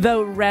internet.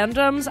 Though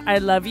randoms, I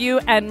love you,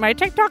 and my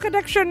TikTok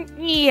addiction,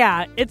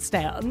 yeah, it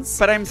stands.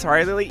 But I'm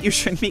sorry, Lily, you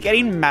shouldn't be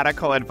getting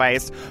medical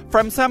advice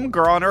from some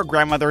girl in her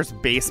grandmother's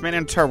basement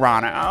in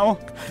Toronto.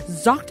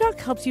 ZocDoc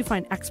helps you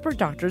find expert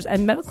doctors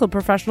and medical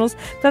professionals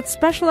that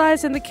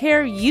specialize in the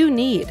care you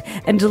need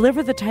and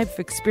deliver the type of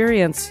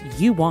experience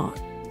you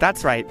want.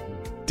 That's right.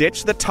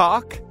 Ditch the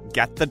talk,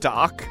 get the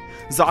doc.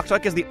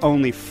 ZocDoc is the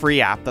only free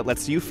app that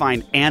lets you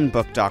find and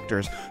book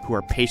doctors who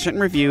are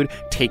patient-reviewed,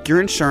 take your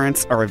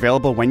insurance, are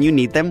available when you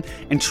need them,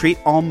 and treat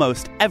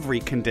almost every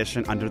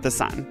condition under the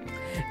sun.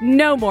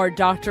 No more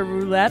doctor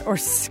roulette or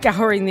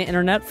scouring the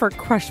internet for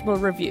questionable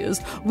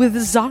reviews. With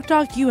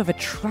ZocDoc, you have a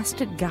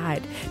trusted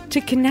guide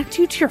to connect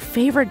you to your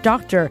favorite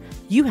doctor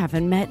you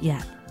haven't met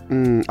yet.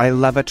 I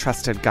love a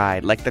trusted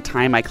guide, like the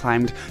time I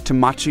climbed to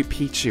Machu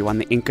Picchu on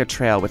the Inca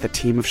Trail with a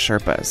team of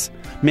Sherpas.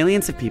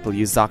 Millions of people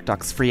use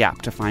ZocDoc's free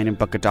app to find and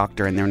book a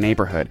doctor in their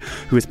neighborhood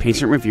who is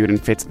patient-reviewed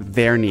and fits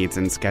their needs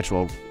and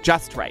schedule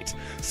just right.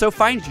 So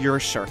find your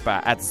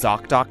Sherpa at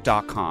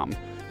ZocDoc.com.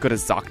 Go to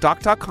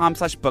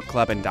ZocDoc.com/book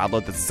club and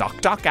download the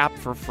ZocDoc app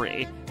for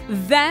free.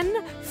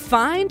 Then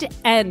find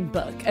and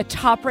book a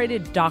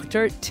top-rated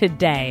doctor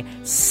today.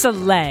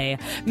 Slay.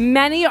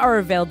 Many are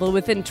available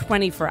within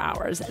 24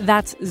 hours.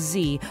 That's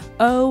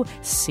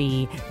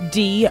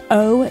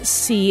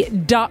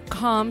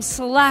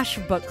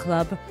ZocDoc.com/book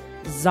club.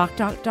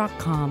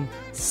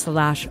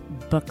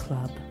 ZocDoc.com/book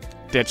club.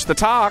 Ditch the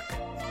talk.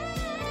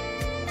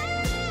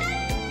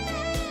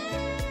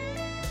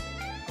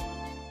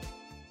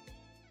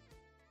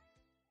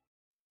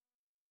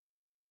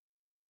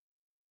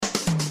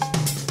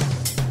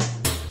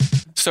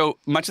 So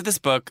much of this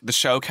book, the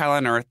show Cal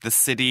on Earth, the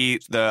city,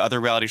 the other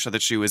reality show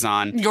that she was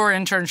on, Your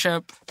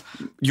internship,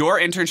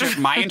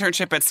 my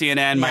internship at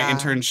CNN, my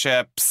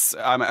internships,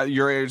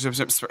 your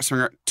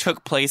internship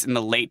took place in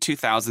the late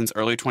 2000s,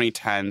 early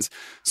 2010s,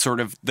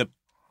 sort of the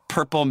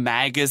Purple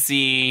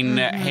magazine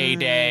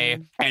heyday,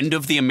 end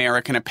of the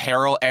American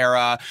Apparel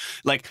era.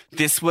 Like,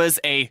 this was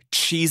a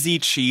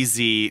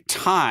cheesy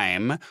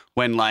time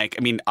when, like,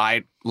 I mean,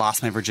 I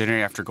lost my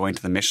virginity after going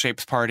to the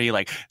Misshapes party.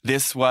 Like,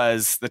 this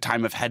was the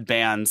time of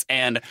headbands.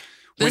 And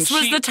this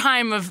was the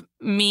time of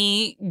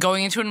me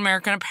going into an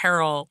American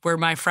Apparel where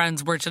my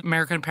friends worked at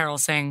American Apparel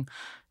saying,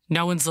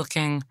 no one's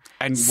looking.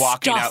 And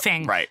walking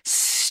stuffing, out. Right.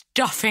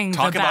 Stuffing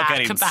Talk the about back.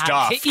 getting back.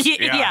 stuffed.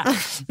 Yeah.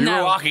 You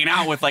were walking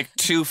out with like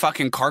 2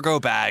 fucking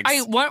cargo bags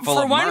full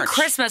for of one merch.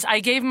 Christmas,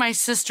 I gave my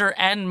sister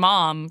and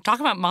mom,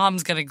 talk about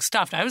moms getting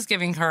stuffed, I was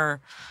giving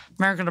her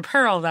American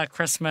Apparel that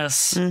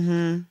Christmas.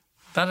 Mm-hmm.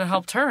 That it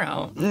helped her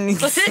out.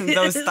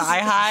 Those thigh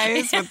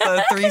highs with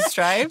the 3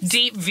 stripes.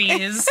 Deep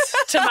V's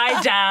to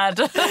my dad.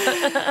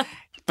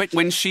 But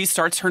when she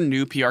starts her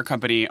new PR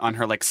company on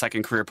her like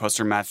second career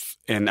poster meth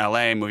in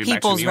LA, moving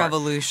back to New York.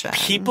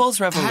 People's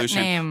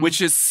Revolution, name.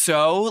 which is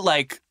so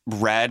like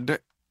red,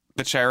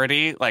 the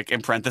charity, like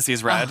in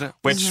parentheses red,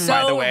 which so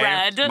by the way,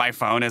 red. my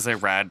phone is a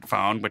red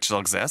phone, which still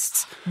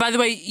exists. By the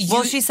way,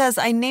 Well, she says,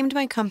 I named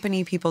my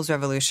company People's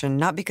Revolution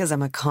not because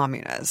I'm a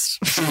communist.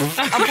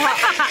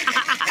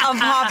 A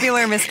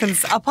popular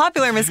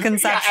misconception.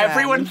 Yeah,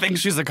 everyone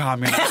thinks she's a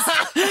communist.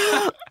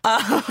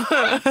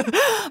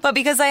 But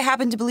because I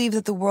happen to believe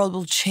that the world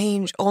will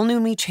change only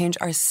when we change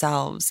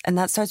ourselves. And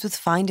that starts with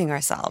finding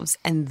ourselves.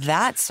 And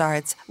that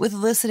starts with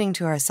listening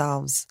to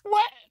ourselves.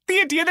 What? The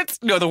idea that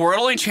the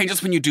world only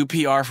changes when you do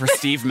PR for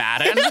Steve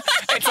Madden.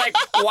 It's like,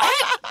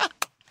 what?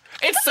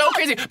 It's so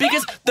crazy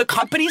because the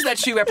companies that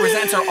she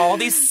represents are all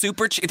these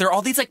they're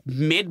all these like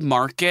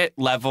mid-market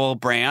level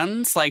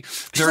brands. Like,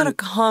 she's not a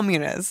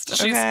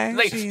communist. Okay?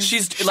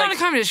 She's not a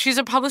communist. She's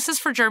a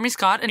publicist for Jeremy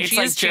Scott, and she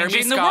is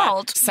changing the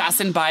world.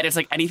 Sass and Bide. It's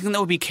like anything that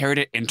would be carried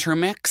at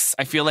Intermix.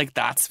 I feel like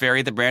that's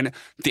very the brand.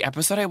 The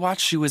episode I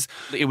watched, it was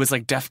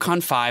like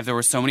DEFCON 5. There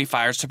were so many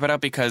fires to put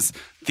out because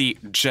the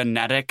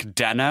Genetic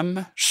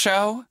Denim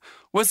show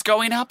was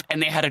going up,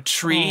 and they had a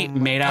tree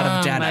made out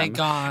of denim. Oh my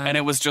God. And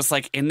it was just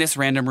like in this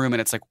random room, and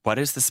it's like, what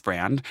is this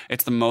brand?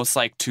 It's the most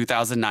like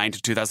 2009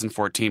 to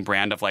 2014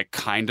 brand of like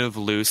kind of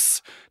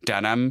loose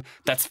denim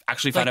that's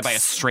actually founded by a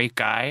straight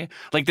guy.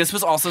 Like this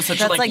was also such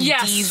That's a like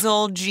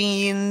Diesel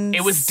jeans.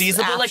 it was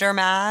Diesel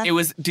Aftermath. It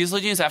was Diesel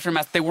jeans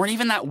Aftermath. They weren't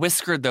even that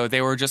whiskered though.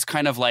 They were just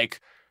kind of like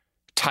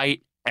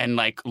tight and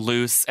like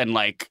loose and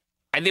like.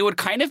 And they would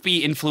kind of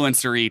be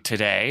influencer-y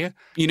today.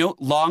 You know,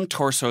 long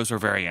torsos were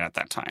very in at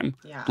that time.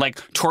 Yeah. Like,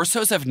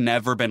 torsos have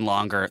never been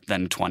longer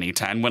than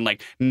 2010 when,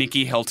 like,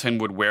 Nikki Hilton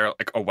would wear,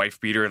 like, a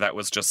wife beater that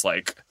was just,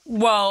 like...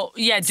 Well,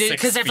 yeah,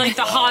 because I feel like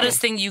the long.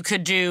 hottest thing you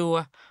could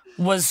do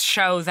was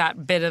show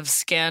that bit of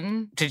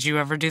skin. Did you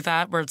ever do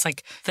that? Where it's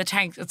like the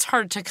tank, it's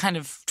hard to kind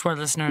of, to our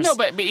listeners. No,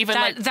 but even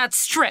that, like... that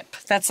strip,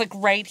 that's like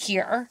right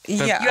here.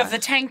 Yeah. You have the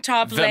tank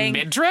top The laying...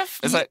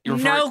 midriff? Is that your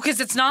No, because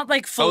it's not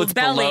like full it's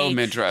belly. below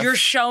midriff. You're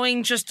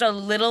showing just a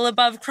little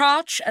above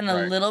crotch and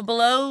a little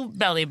below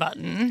belly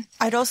button.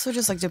 I'd also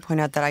just like to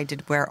point out that I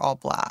did wear all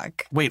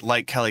black. Wait,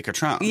 like Kelly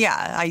Catrone? Yeah,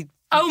 I.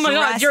 Oh my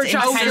God, you're dressed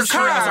just-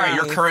 You're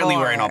intentionally currently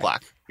for wearing all it.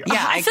 black.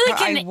 Yeah, I feel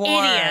like an I wore-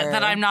 idiot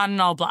that I'm not in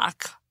all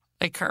black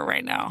like her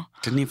right now.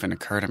 Didn't even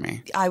occur to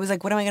me. I was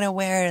like, what am I going to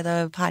wear to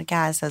the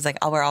podcast? I was like,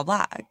 I'll wear all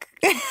black.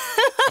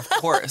 Of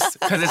course,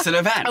 because it's an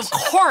event. Of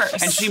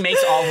course. And she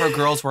makes all her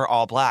girls wear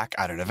all black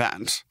at an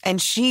event.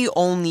 And she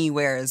only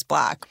wears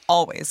black.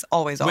 Always,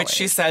 always, always. Which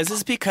she says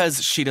is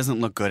because she doesn't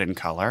look good in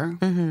color.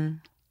 Mm-hmm.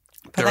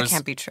 But There that was-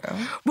 can't be true.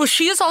 Well,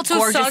 she is also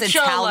Gorgeous such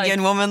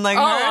Italian a, woman like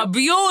oh, her. a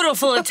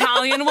beautiful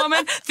Italian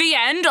woman. The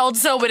end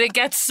also, when it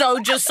gets so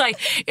just like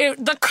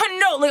the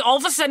cannoli, all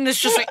of a sudden it's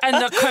just like, and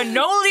the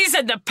cannolis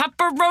and the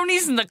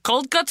pepperonis and the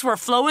cold cuts were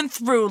flowing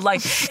through.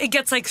 Like it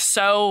gets like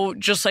so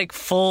just like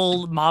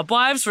full mob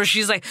wives where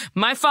she's like,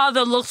 my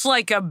father looks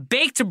like a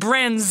baked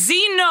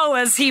branzino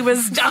as he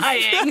was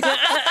dying.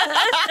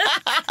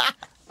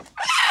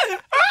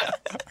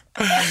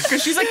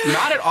 Because she's like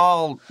not at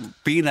all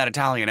being that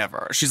Italian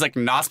ever. She's like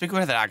not speaking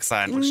with that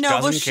accent, which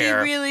doesn't she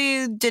care.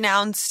 really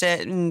denounced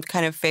it and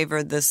kind of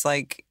favored this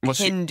like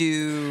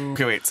Hindu.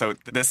 Okay, wait. So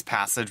this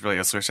passage really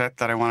is shit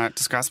that I want to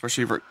discuss, where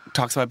she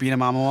talks about being a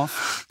mama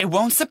wolf. It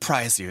won't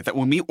surprise you that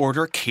when we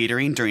order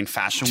catering during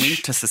Fashion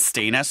Week to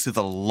sustain us through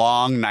the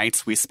long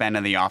nights we spend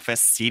in the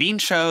office, seating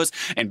shows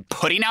and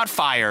putting out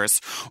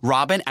fires,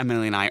 Robin,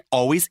 Emily, and I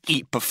always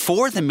eat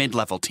before the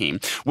mid-level team,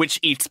 which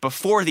eats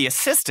before the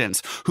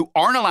assistants, who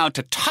aren't allowed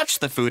to touch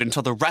the food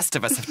until the rest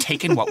of us have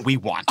taken what we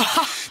want.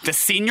 The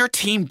senior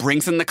team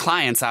brings in the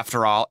clients,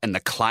 after all, and the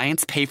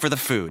clients pay for the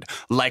food.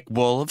 Like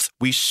wolves,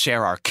 we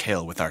share our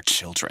kill with our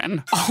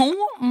children.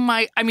 Oh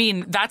my, I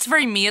mean, that's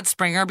very me at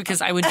Springer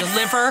because I would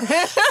deliver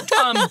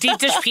deep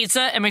dish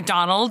pizza at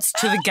McDonald's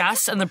to the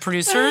guests and the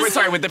producers. Wait,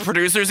 sorry, would the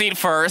producers eat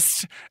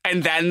first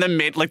and then the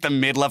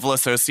mid-level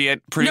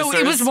associate producers? No,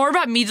 it was more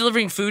about me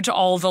delivering food to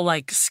all the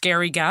like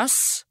scary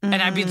guests, and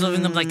I'd be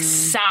delivering them like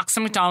sacks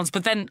of McDonald's.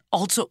 But then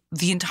also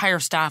the entire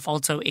staff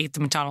also ate the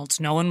McDonald's.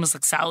 No one was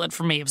like salad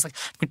for me. It was like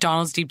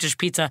McDonald's deep dish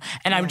pizza,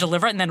 and I would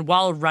deliver it. And then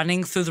while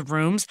running through the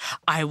rooms,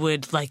 I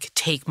would like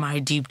take my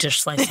deep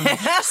dish slice and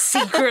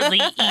secretly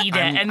eat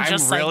it. I'm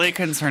just really like,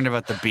 concerned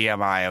about the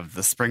BMI of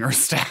the Springer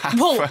staff.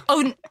 well,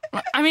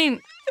 I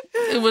mean.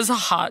 It was a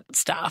hot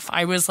staff.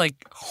 I was like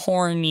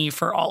horny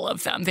for all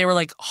of them. They were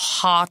like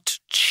hot,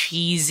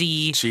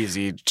 cheesy chicks.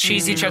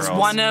 girls.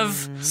 One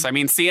of So, I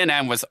mean,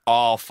 CNN was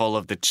all full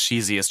of the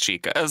cheesiest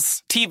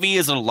chicas. TV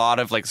is a lot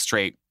of like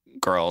straight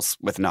girls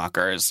with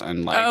knockers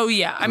and like oh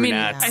yeah, I mean,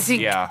 brunettes. I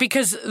think yeah.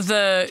 because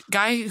the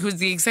guy who's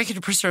the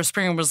executive producer of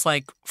Springer was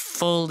like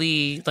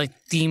fully like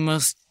the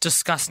most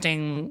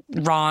disgusting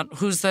Ron.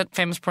 Who's that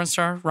famous porn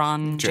star?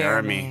 Ron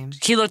Jeremy.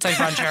 He looked like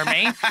Ron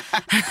Jeremy.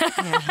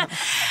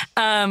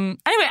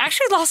 Anyway, I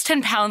actually lost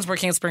 10 pounds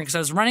working at Springer because I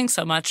was running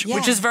so much,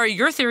 which is very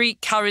your theory,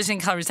 calories in,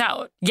 calories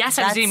out. Yes,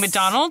 I was eating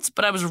McDonald's,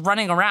 but I was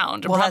running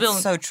around. Well,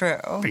 that's so true.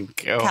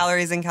 Thank you.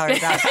 Calories in,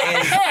 calories out.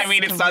 I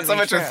mean, it's not so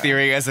much completely a true.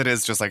 theory as it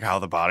is just like how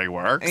the body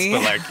works.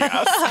 But like,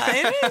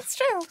 yes. It's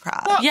true.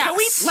 Well,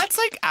 Yes. let's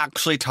like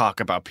actually talk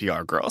about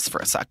PR girls for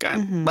a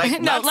second.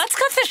 Like, No, let's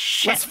cut this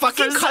shit. let's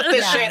fucking cut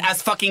this shit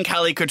as fucking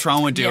Kelly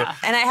Catrone would do. Yeah.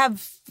 And I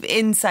have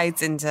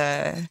insights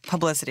into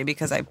publicity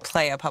because I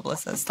play a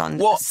publicist on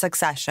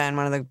Succession,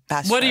 one of the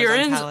best What are shows your on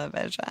ins-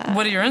 television.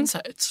 What are your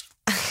insights?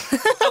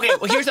 Okay,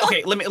 well here's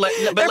let me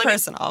They're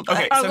personal, but-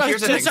 Okay, so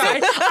here's the thing. So, Sorry.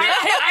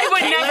 I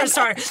would never.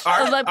 Sorry.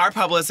 our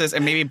publicist,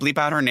 and maybe bleep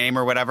out her name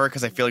or whatever,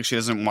 because I feel like she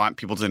doesn't want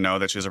people to know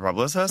that she's a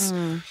publicist.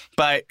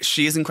 But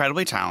she's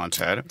incredibly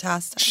talented.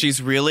 Fantastic.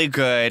 She's really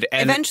good.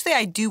 And Eventually,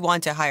 I do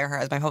want to hire her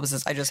as my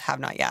publicist. I just have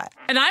not yet.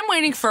 And I'm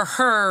waiting for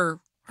her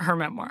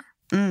memoir,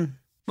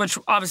 which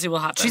obviously will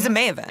happen. She's a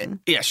maven.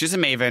 yeah, she's a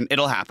maven.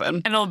 It'll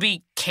happen. and it'll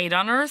be Kate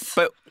on Earth.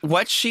 But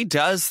what she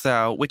does,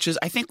 though, which is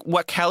I think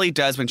what Kelly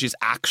does when she's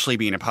actually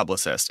being a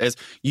publicist, is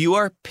you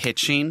are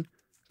pitching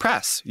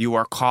press. You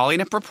are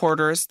calling up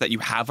reporters that you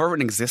have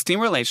an existing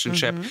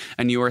relationship,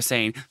 and you are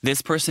saying,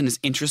 this person is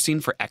interesting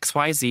for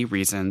XYZ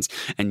reasons,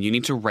 and you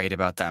need to write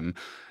about them,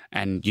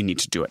 and you need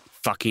to do it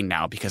fucking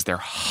now because they're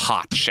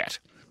hot shit.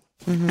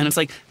 And it's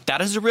like,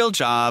 that is a real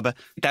job.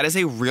 That is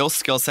a real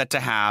skill set to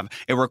have.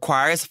 It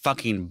requires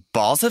fucking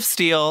balls of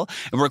steel.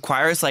 It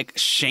requires like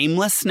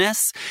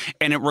shamelessness,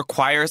 and it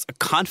requires a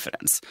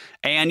confidence.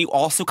 And you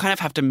also kind of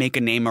have to make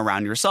a name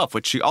around yourself,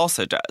 which she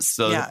also does.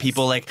 So that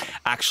people like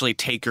actually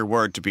take your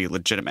word to be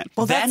legitimate.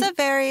 Well, that's a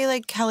very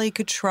like Kelly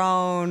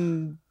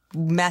Cutrone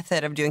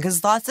method of doing,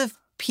 because lots of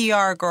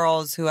PR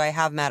girls who I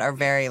have met are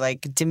very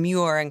like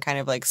demure and kind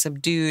of like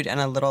subdued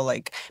and a little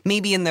like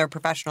maybe in their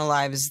professional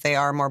lives they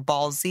are more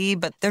ballsy,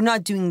 but they're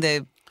not doing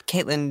the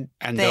Caitlyn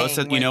and thing. Those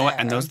are, you know what?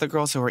 And those are the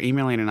girls who are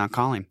emailing and not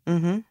calling.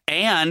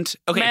 And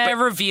may I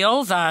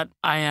reveal that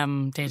I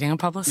am dating a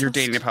publicist? You're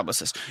dating a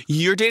publicist.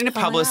 You're dating a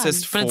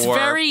publicist for but it's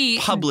very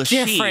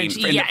publishing. different.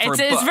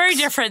 It's very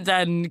different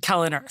than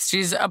Kelly Nurse.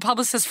 She's a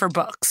publicist for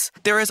books.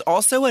 There is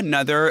also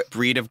another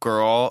breed of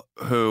girl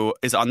who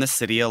is on the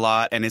city a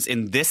lot and is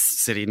in this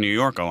city, New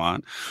York, a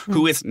lot,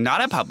 who is not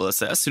a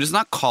publicist, who does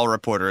not call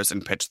reporters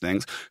and pitch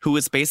things, who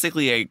is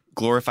basically a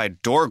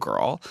glorified door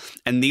girl.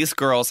 And these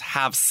girls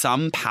have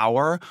some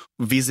power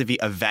vis-a-vis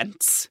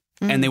events.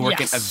 And they work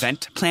in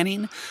event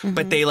planning,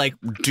 but they like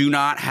do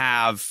not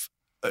have,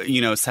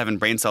 7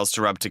 brain cells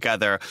to rub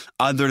together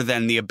other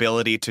than the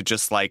ability to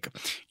just like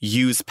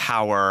use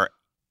power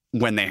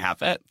when they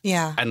have it.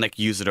 Yeah. And like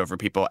use it over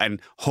people and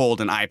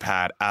hold an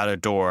iPad at a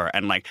door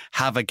and like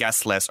have a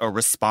guest list or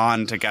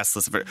respond to guest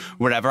lists or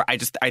whatever. I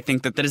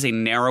think that is a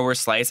narrower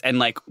slice. And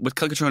like what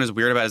Kelly Cutrone is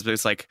weird about is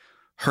it's like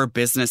her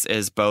business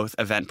is both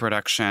event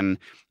production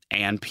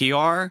and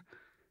PR.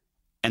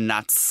 And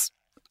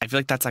I feel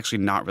like that's actually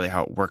not really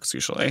how it works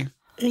usually.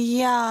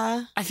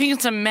 Yeah. I think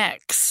it's a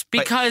mix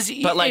because...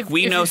 But like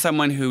we know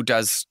someone who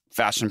does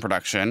fashion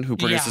production, who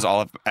produces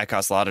all of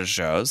Ekos Lada's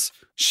shows.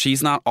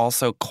 She's not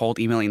also cold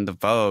emailing the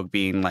Vogue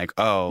being like,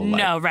 oh...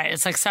 No, right.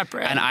 It's like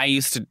separate. And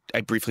I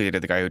briefly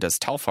dated the guy who does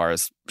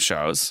Telfar's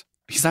shows.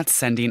 He's not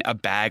sending a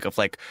bag of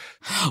like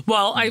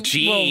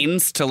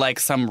jeans to like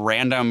some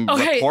random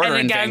reporter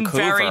in Vancouver.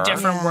 Very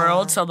different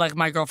world. So like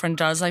my girlfriend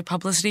does like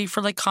publicity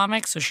for like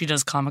comics, so she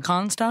does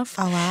Comic-Con stuff.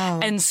 Oh wow!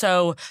 And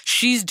so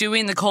she's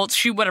doing the cold.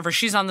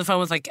 She's on the phone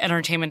with like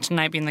Entertainment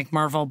Tonight, being like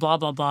Marvel, blah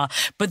blah blah.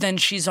 But then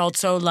she's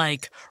also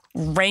like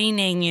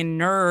reining in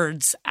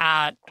nerds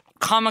at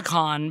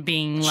Comic-Con,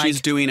 being like...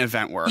 She's doing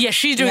event work. Yeah,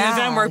 she's doing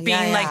event work,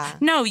 being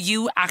like, no,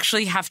 you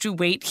actually have to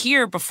wait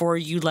here before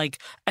you, like,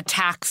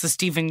 attack the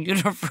Steven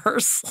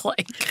Universe,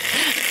 like,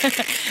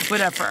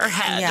 whatever,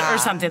 head or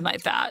something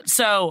like that.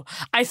 So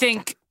I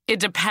think it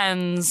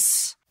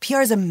depends.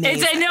 PR is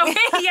amazing.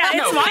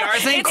 PR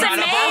is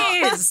incredible.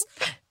 It's amazing.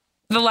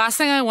 The last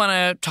thing I want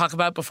to talk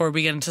about before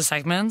we get into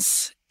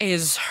segments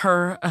is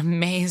her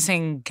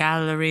amazing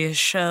gallery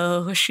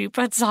show she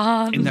puts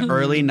on. In the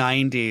early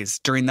 90s,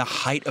 during the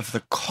height of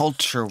the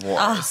culture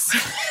wars.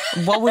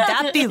 What would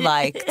that be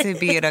like to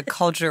be in a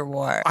culture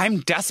war? I'm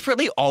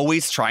desperately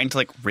always trying to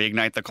like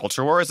reignite the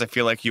culture wars. I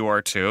feel like you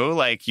are too.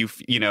 Like you.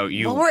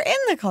 Well, we're in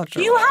the culture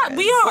wars.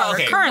 We are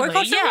currently. We're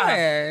culture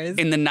wars.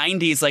 In the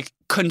 90s, like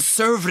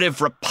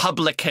conservative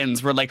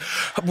Republicans were like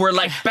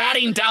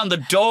batting down the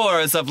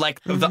doors of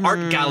like the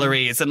art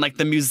galleries and like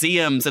the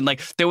museums, and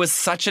like there was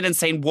such an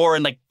insane war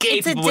and like gay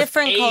it's people a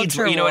different with AIDS,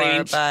 culture you know war, what I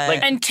mean? But...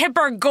 Like, and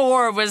Tipper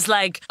Gore was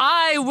like,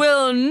 I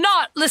will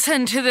not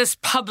listen to this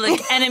Public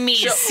Enemy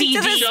CD.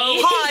 To this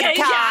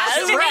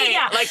podcast.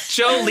 Right. Like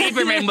Joe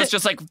Lieberman was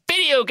just like,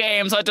 video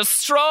games are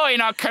destroying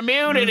our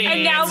community.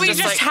 And now we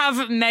just have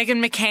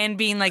Meghan McCain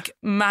being like,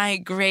 my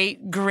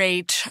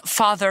great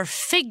father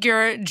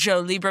figure,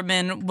 Joe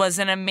Lieberman, was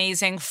an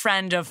amazing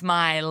friend of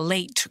my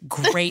late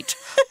great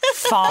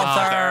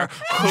father,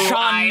 who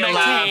John I McCain.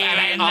 love.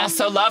 And I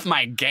also love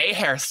my gay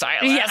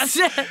hairstylist. Yes.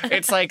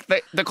 It's like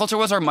the culture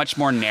wars are much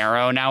more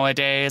narrow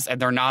nowadays,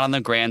 and they're not on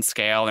the grand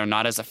scale. They're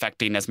not as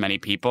affecting as many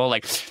people.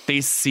 Like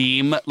they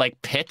seem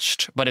like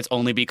pitched, but it's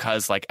only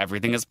because like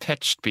everything is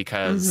pitched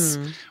because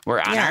we're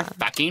on our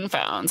fucking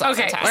phones. Okay, all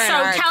the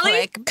time. so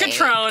Kelly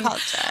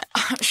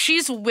Cutrone,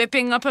 she's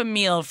whipping up a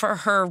meal for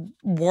her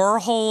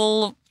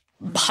Warhol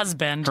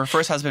husband. Her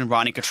first husband,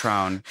 Ronnie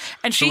Cutrone,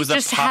 and she who was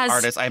just a pop has,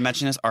 artist. I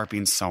imagine his art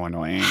being so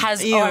annoying.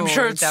 I'm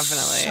sure it's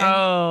definitely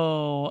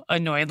so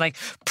annoying. Like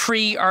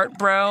pre-art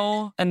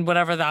bro and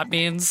whatever that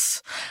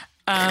means.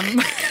 I'm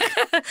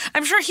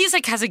sure he's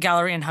like has a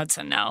gallery in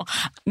Hudson now.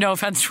 No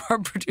offense to our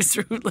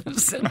producer who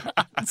lives in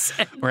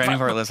Hudson. Where any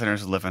of our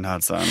listeners live in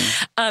Hudson.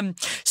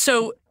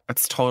 So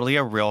it's totally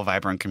a real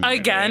vibrant community.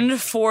 Again,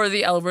 for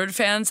the L Word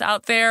fans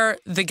out there,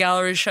 the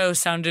gallery show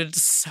sounded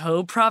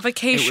so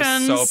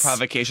provocations. It was so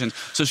provocations.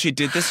 So she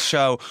did this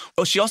show.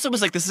 Oh, she also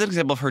was like, this is an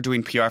example of her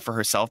doing PR for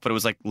herself, but it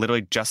was like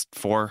literally just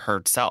for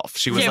herself.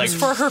 She was it like, was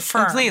for her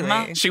firm.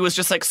 Completely. She was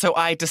just like, so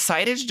I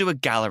decided to do a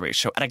gallery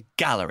show at a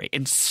gallery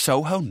in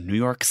Soho, New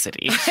York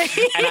City.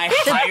 And I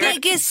hired the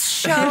biggest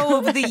show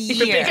of the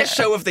year. The biggest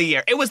show of the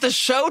year. It was the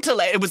show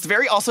it was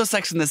very also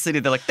Sex in the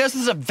City. They're like, there's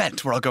this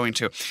event we're all going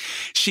to.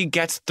 She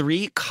gets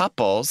 3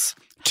 couples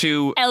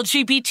to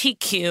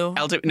LGBTQ,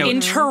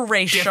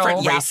 interracial,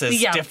 different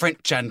races,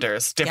 different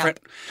genders,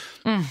 different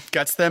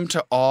gets them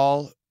to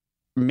all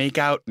make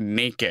out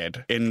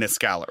naked in this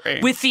gallery.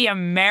 With the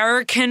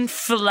American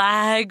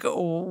flag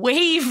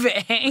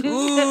waving.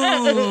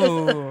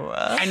 Ooh.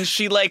 And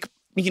she like,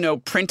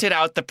 printed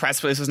out the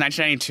press release. It was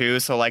 1992,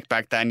 so like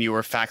back then you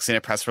were faxing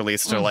a press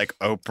release to like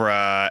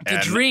Oprah The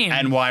and dream.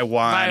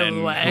 NY1 and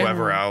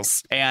whoever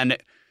else. And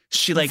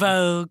she like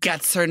Vogue.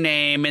 gets her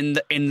name in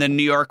the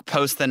New York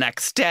Post the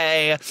next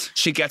day.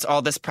 She gets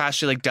all this press.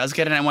 She like does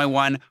get an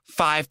NY1.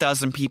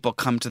 5,000 people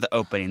come to the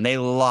opening. They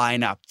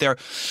line up. They're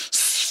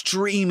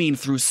streaming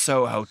through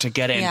Soho to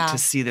get in to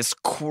see this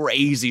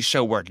crazy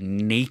show where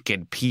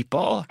naked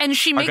people And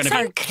she makes are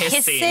them be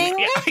kissing.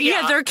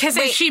 Yeah, they're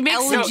kissing. Wait, she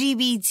makes them,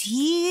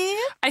 LGBT?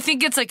 I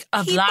think it's like a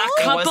People? black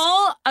It was-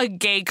 couple, a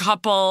gay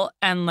couple,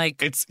 and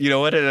like It's, you know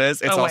what it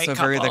is? It's A white also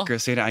very the couple.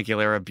 Christina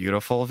Aguilera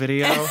Beautiful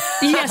video,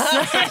 yes.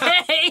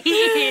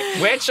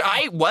 which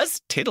I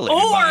was titillated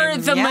Or by.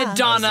 the Yeah.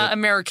 Madonna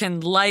American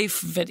Life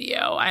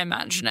video. I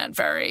imagine it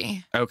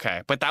very.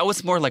 Okay, but that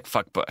was more like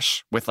Fuck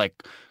Bush with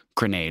like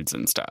grenades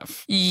and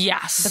stuff.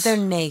 Yes. But they're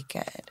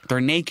naked.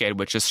 They're naked,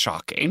 which is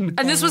shocking.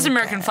 and this was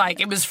American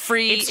flag. It was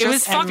free. It's It was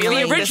just- I fuck feel the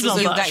like this original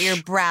is You've Bush. got your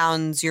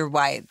browns, your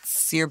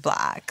whites, your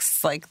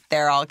blacks. Like,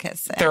 they're all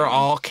kissing. They're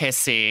all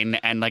kissing,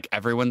 and like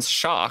everyone's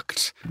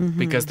shocked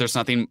because there's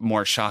nothing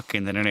more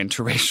shocking than an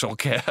interracial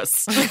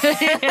kiss.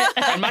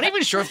 I'm not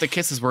even sure if the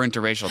kisses were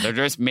interracial. There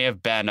just may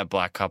have been a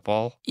black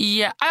couple.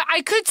 Yeah,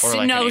 I could Or see.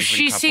 like an no, Asian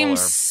she couple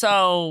seems or-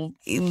 so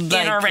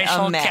Like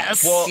interracial a mess.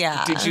 kiss. Well,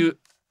 Yeah. did you?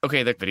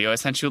 Okay, the video I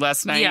sent you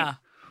last night. Yeah.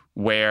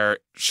 Where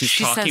she's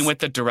She talking says- with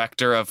the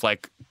director of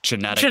like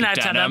Genetic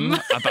Genetic Denim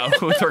Denim. about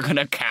who they're going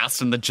to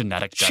cast in the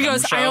Genetic She Denim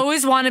goes, show. I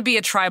always want to be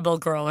a tribal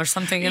girl or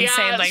something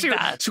insane like she,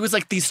 that. She was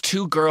like, these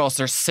two girls,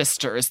 they're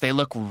sisters. They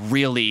look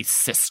really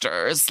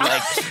sisters.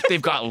 Like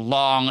they've got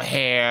long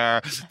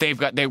hair. We're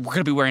going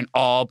to be wearing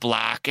all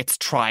black. It's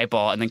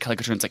tribal. And then Kelly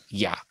Katrina's like,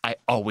 yeah, I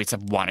always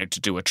have wanted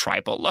to do a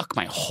tribal look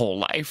my whole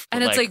life.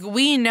 And it's like,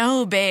 we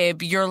know,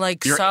 babe, you're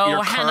like you're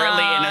so currently henna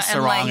in a and,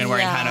 sarong like, and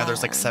wearing yeah. henna.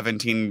 There's like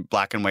 17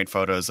 black and white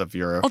photos of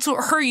your. Also,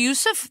 her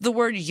use of the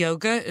word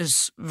yoga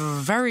is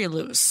very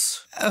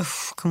loose.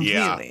 Oh,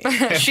 completely.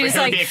 She's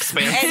Very like,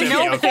 expansive At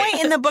no yoga.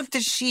 point in the book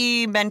does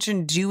she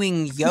mention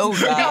doing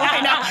yoga.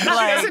 I know. She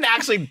Like, doesn't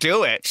actually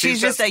do it. she's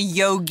just a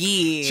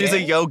yogi. She's a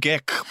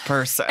yogic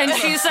person. and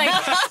she's like,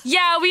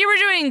 yeah, we were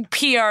doing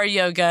PR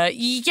yoga.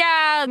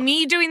 Yeah,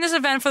 me doing this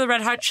event for the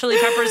Red Hot Chili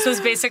Peppers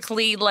was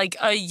basically like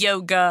a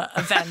yoga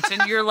event.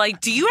 And you're like,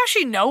 do you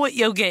actually know what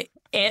yoga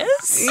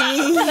is?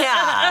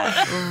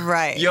 Yeah,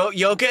 right.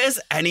 Yoga is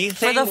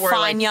anything For the where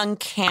fine like, young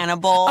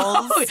cannibals.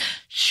 Oh,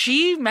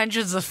 she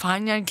mentions the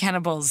Fine Young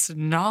Cannibals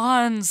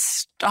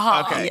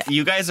nonstop. Okay,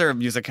 you guys are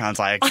musicons.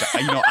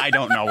 I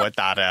don't know what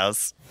that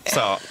is.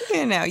 So,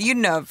 You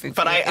know if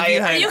but if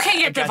you heard You it. can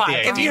get the I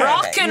get vibe. idea.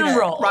 Rock and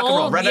roll. Rock and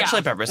roll. Red Hot Yeah.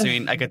 Chili Peppers. I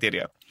mean, I get the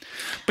idea.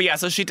 But yeah,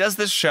 so she does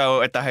this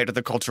show at the height of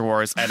the culture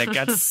wars, and it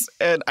gets.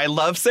 And I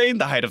love saying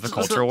the height of the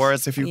culture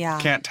wars. If you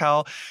can't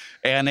tell,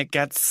 and it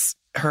gets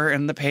her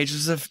in the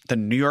pages of the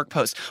New York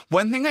Post.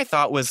 One thing I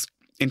thought was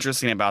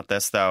interesting about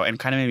this, though, and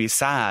kind of made me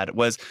sad,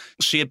 was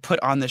she had put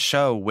on the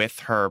show with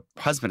her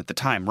husband at the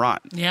time, Ronnie.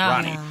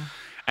 Yeah.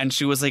 And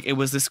she was like, it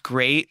was this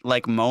great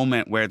like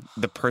moment where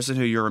the person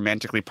who you're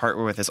romantically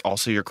partnered with is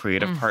also your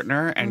creative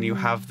partner, and you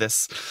have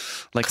this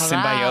like Collab.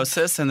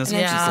 symbiosis and this And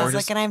then she says, gorgeous.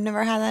 like, and I've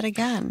never had that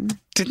again.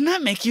 Didn't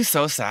that make you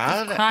so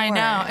sad? I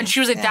know. And she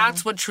was like,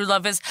 that's what true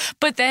love is.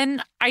 But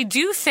then I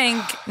do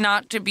think,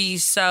 not to be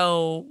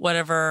so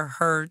whatever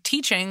her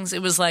teachings,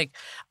 it was like,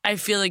 I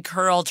feel like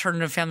her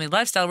alternative family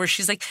lifestyle where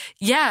she's like,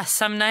 yeah,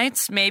 some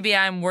nights maybe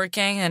I'm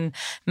working and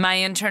my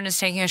intern is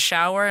taking a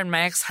shower and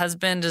my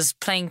ex-husband is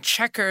playing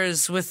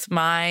checkers with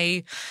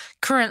my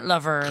current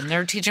lover and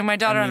they're teaching my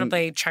daughter how to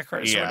play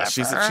checkers or Yeah,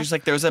 whatever. she's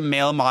like, there was a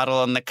male model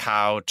on the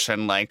couch,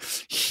 and like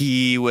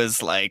he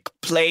was like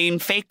playing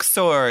fake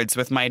swords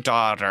with my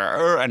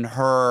daughter and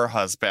her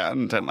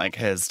husband and like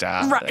his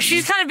dad. Right. And-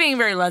 She's kind of being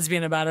very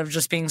lesbian about it, of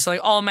just being so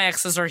like, all my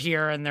exes are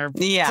here and they're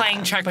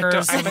playing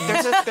checkers. but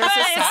there's a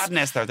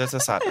sadness there. There's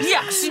a sadness.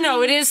 Yes,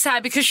 no, it is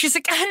sad because she's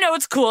like, no,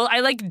 it's cool. I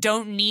like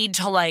don't need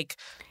to like.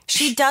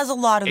 She does a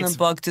lot in the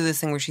book, do this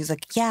thing where she's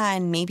like, yeah,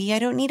 and maybe I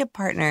don't need a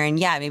partner. And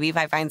yeah, maybe if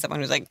I find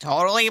someone who's like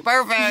totally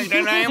perfect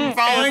and I'm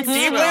falling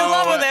deeply in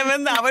love with him,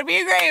 and that would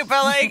be great.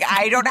 But like,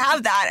 I don't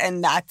have that,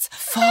 and that's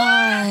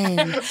fine.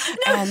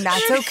 And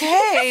that's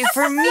okay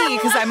for me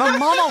because I'm a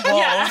mama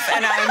wolf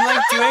and I'm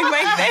like doing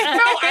my thing.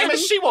 No, I'm a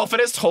she-wolf,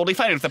 and it's totally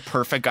fine. If the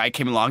perfect guy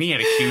came along, he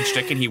had a huge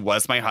dick, and he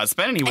was my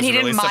husband, and he was And he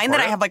really didn't mind that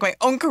I supportive. have like my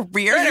own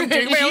career and I'm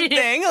doing my own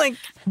thing. Like,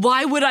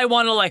 Why would I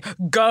want to like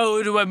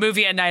go to a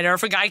movie at night? Or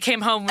if a guy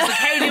came home and was like,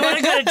 hey, do you want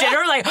to go to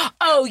dinner? Like,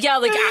 oh yeah,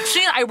 like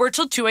actually I work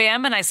till 2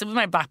 a.m. and I sleep with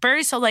my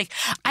BlackBerry, so like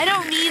I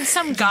don't need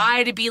some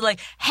guy to be like,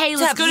 hey,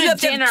 let's go you to have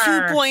dinner. To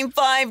have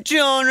 2.5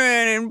 children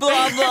and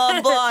blah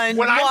blah blah and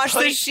When I'm wash the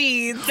putting-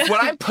 sheets. When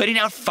I'm putting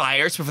out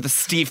fires for the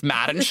Steve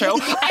Madden show,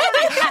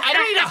 I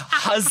don't need a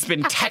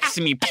husband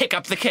texting me, pick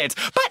up the kids.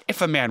 But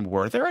if a man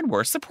were there and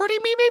were supporting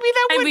me, maybe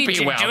that And would we be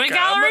do welcome. a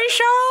gallery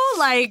show?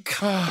 Like,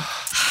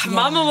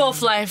 Mama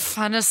Wolf life,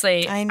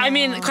 honestly. I know.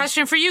 mean,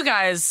 question for you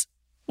guys.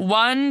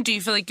 1, do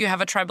you feel like you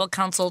have a tribal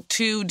council?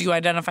 2, do you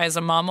identify as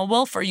a mama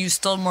wolf? Or are you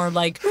still more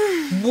like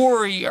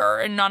warrior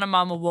and not a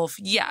mama wolf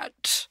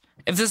yet?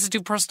 If this is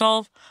too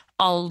personal,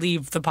 I'll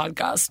leave the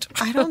podcast.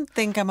 I don't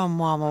think I'm a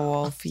mama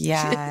wolf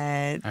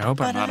yet. I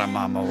hope I'm not a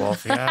mama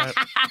wolf yet.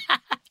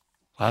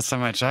 Last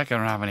time I checked, I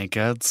don't have any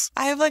kids.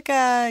 I have like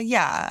I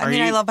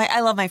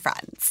love my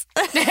friends.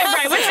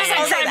 Right, which is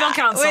like tribal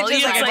council. Which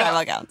is like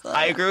tribal council.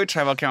 I agree with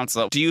tribal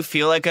council. Do you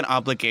feel like an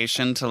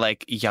obligation to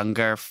like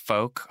younger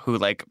folk who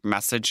like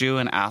message you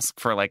and ask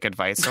for like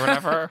advice or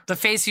whatever? The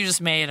face you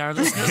just made, our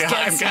listeners can't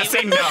I'm see.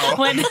 guessing no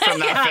from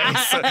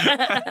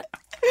that face.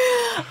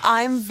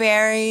 I'm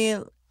very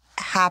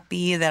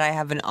happy that I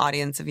have an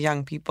audience of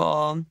young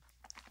people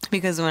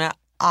because when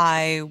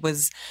I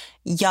was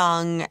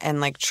young and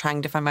like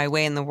trying to find my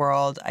way in the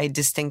world, I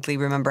distinctly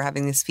remember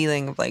having this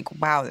feeling of like,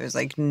 wow, there's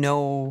like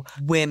no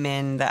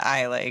women that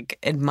I like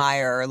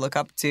admire or look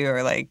up to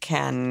or like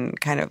can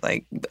kind of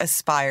like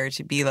aspire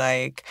to be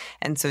like.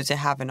 And so to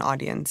have an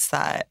audience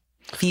that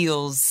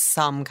feels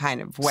some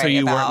kind of way. So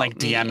you weren't about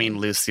like me. DMing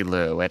Lucy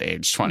Liu at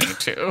age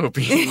 22,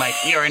 being like,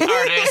 you're an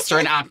artist or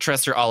an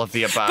actress or all of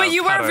the above. But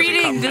you How were do I reading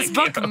become this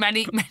like book you?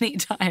 many, many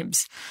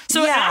times.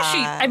 So Yeah.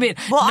 actually, I mean,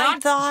 well, not, I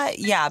thought,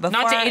 yeah, before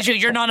not to age you,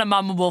 you're not a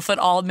mama wolf at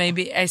all.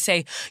 Maybe I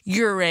say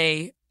you're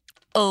a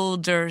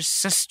older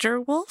sister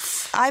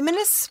wolf. I'm an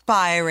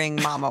aspiring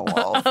mama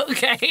wolf.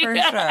 Okay. For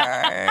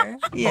sure.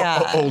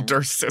 Yeah.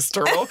 Older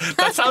sister wolf?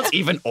 That sounds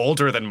even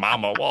older than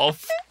mama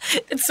wolf.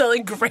 It's so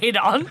like great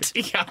aunt.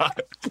 Yeah.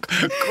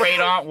 Great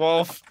aunt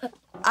wolf.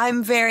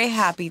 I'm very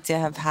happy to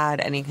have had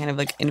any kind of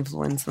like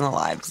influence in the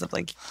lives of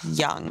like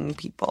young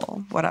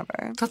people,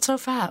 whatever. That's so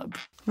fab.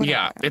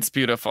 Yeah, it's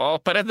beautiful.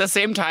 But at the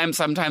same time,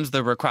 sometimes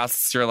the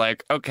requests, you're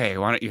like, okay,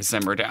 why don't you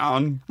simmer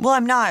down? Well,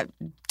 I'm not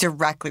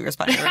directly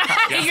responding to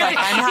requests. Like,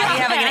 I'm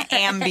happy having an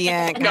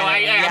ambient. No,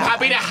 kind of- I'm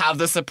happy to have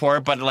the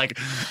support, but like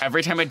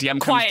every time a DM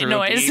comes Quiet through,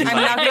 noise. being I'm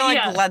like- not gonna like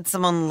Yeah. let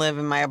someone live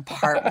in my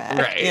apartment.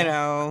 Right. You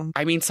know.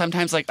 I mean,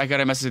 sometimes like I got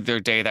a message the other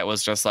day that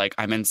was just like,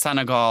 I'm in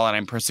Senegal and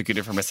I'm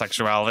persecuted for my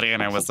sexuality,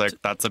 and I was like,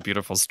 that's a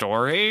beautiful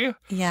story.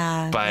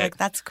 Yeah. But- like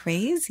that's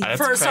crazy. That's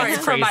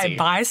For my crazy.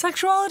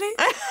 bisexuality?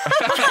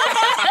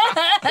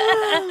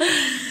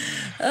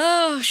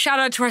 Oh, shout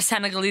out to our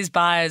Senegalese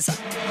bis.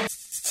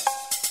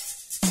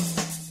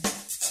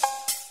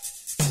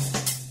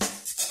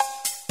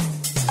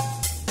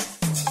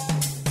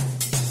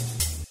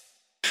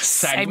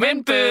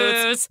 Segment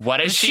boots. What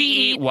does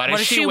she eat? What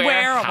does she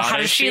wear? How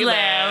does she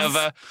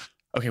live?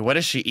 Okay, what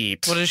does she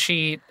eat? What does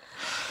she eat?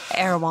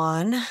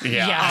 Erewhon. Yeah.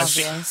 Yes.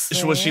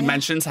 Obviously. Well, she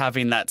mentions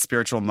having that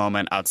spiritual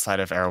moment outside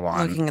of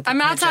Erewhon. Looking at the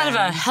I'm outside of a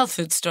pigeon. health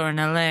food store in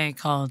LA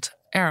called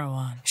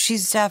Erewhon.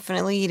 She's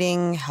definitely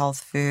eating health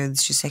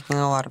foods. She's taking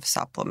a lot of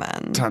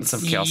supplements. Tons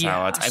of kale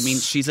salads. I mean,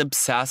 Yes. she's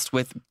obsessed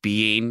with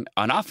being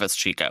an office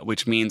chica,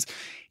 which means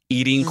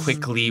eating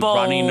quickly,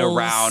 running Bowls.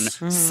 around,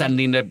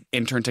 sending the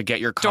intern to get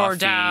your coffee.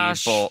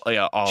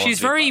 DoorDash. All She's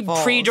of the very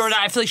above. pre-DoorDash.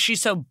 I feel like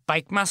she's so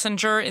bike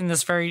messenger in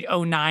this very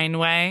 09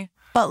 way.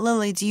 But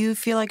Lily, do you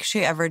feel like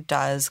she ever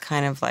does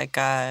kind of like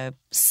a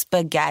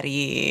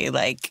spaghetti,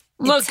 like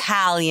Look,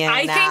 Italian?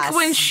 I think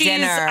when she's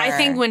dinner? I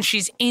think when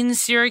she's in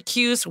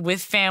Syracuse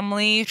with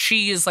family,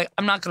 she is like,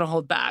 I'm not gonna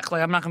hold back.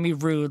 Like I'm not gonna be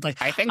rude. Like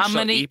I think I'm she'll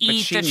gonna eat, but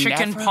eat she the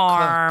chicken never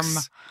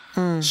parm.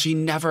 cooks. She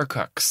never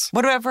cooks.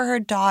 What about for her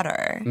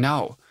daughter?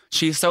 No.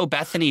 She's so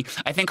Bethany.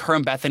 I think her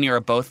and Bethany are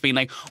both being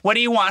like, "What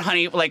do you want,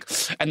 honey?" Like,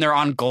 and they're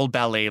on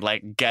Goldbelly,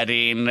 like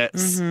getting like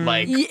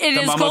It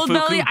the is Momofuku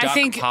Goldbelly. duck I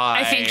think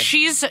pie,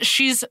 she's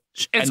it's,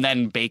 and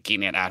then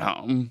baking it at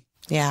home.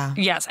 Yeah,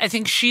 yes, I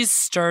think she's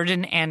stirred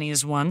in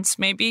Annie's once,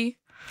 maybe.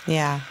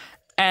 yeah.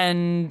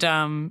 And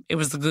it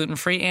was the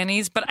gluten-free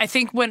Annie's. But I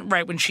think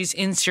when she's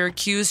in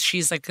Syracuse,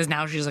 she's like, because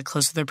now she's like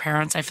close with her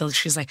parents. I feel like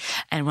she's like,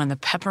 and when the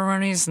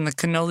pepperonis and the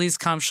cannolis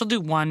come, she'll do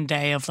one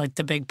day of like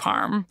the big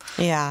parm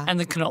Yeah. and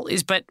the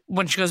cannolis. But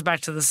when she goes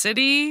back to the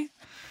city,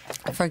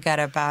 Forget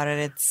about it.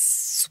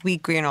 It's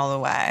sweet green all the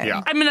way.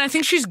 Yeah, I mean, I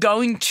think she's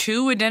going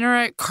to a dinner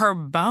at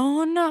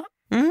Carbone.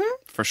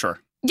 for sure.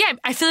 Yeah,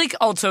 I feel like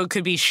also it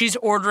could be she's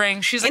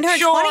ordering. She's In like, her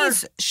sure.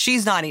 20s,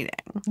 she's not eating.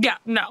 Yeah,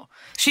 no.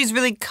 She's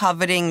really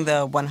coveting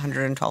the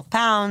 112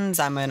 pounds.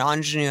 I'm an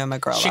ingenue. I'm a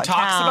girl. She about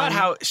talks town. about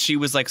how she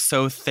was like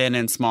so thin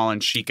and small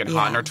and chic and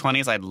hot in her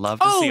 20s. I'd love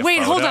to see Oh, a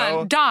wait, hold photo.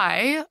 on.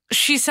 Di,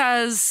 she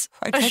says.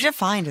 I tried to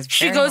find it.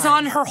 She goes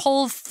on her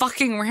whole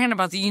fucking rant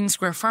about the Union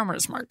Square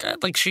Farmers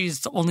Market. Like,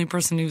 she's the only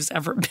person who's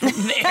ever been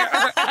there.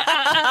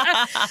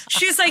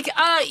 She's like,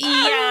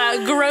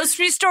 yeah,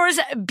 grocery stores,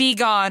 be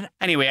gone.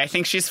 Anyway, I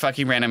think she's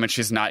fucking random and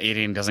she's not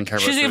eating, doesn't care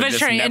about She's a food, just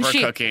vegetarian. never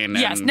and cooking.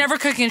 Yes, and- never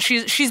cooking.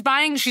 She's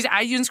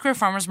at Union Square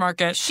Farmers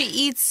Market. She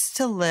eats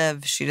to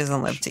live. She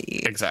doesn't live to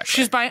eat. Exactly.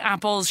 She's buying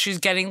apples. She's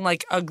getting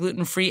like a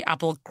gluten-free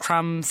apple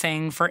crumb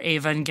thing for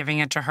Ava and giving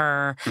it to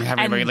her. and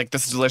having everybody like,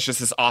 this is delicious,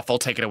 this is awful,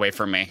 take it away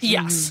from me.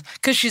 Yes,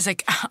 because she's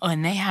like, oh,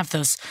 and they have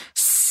those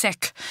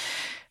sick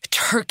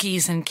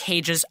turkeys in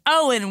cages.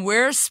 Oh, and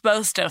we're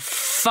supposed to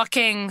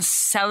fucking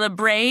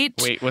celebrate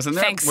Wait, wasn't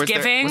there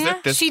Thanksgiving? Was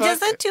it this She book?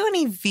 doesn't do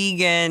any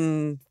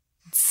vegan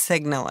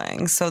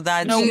signaling. So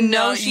that No, you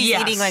know no, she's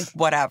yes. eating like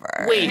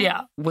whatever. Wait,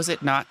 Yeah. was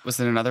it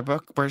another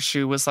book where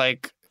she was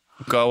like,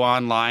 go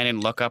online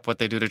and look up what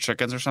they do to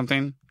chickens or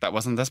something? That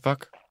wasn't this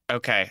book?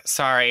 Okay,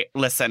 sorry.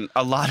 Listen,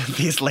 a lot of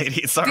these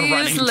ladies are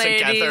running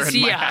together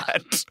in my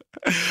head.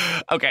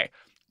 Okay.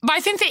 But I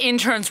think the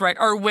interns, right,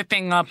 are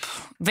whipping up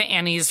the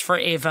Annies for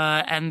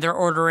Ava, and they're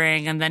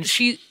ordering, and then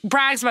she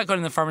brags about going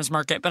to the farmer's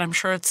market, but I'm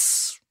sure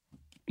it's,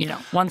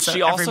 once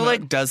She every also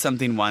moon. does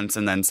something once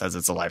and then says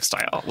it's a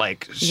lifestyle.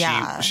 Like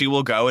Yeah. she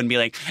will go and be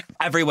like,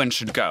 everyone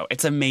should go.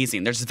 It's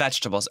amazing. There's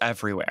vegetables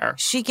everywhere.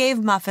 She gave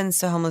muffins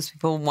to homeless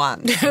people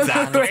once.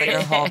 Exactly. It's like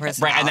her whole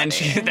personality. Right,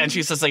 and then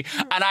she's just like,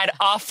 and I'd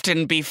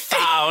often be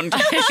found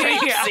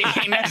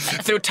traipsing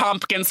through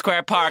Tompkins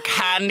Square Park,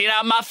 handing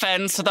out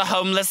muffins to the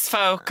homeless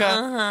folk.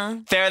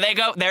 There they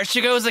go. There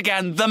she goes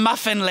again, the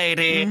muffin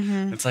lady.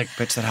 It's like,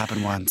 bitch, that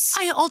happened once.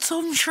 I also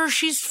am sure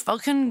she's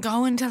fucking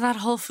going to that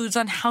Whole Foods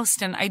on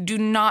Houston. I do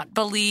not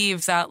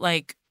believe that,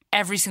 like,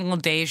 every single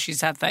day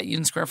she's at that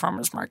Union Square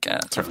Farmers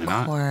Market. Certainly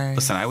not. course.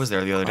 Listen, I was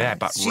there the other day. I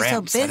bought She's so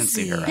ramps. I didn't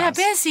see her busy. Yeah, ass.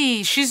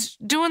 busy. She's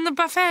doing the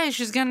buffet.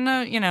 She's getting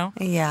a,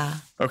 Yeah.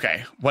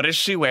 Okay, what does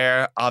she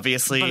wear?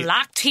 Obviously,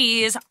 black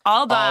tees,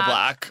 all black. all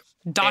black.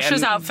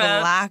 Dasha's And- outfit.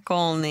 Black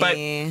only. But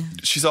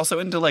she's also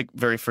into like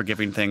very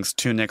forgiving things,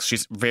 tunics.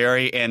 She's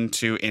very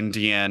into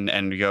Indian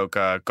and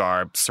yoga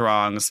garb,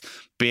 sarongs,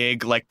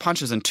 big like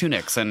punches and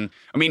tunics. And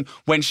I mean,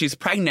 when she's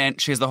pregnant,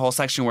 she has the whole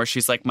section where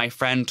she's like, my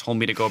friend told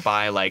me to go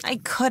buy like I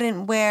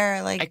couldn't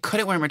wear I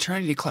couldn't wear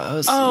maternity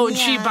clothes. Oh, and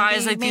she Yeah,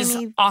 buys they like made these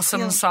me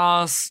awesome feel-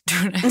 sauce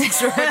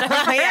tunics or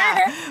whatever.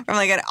 yeah, from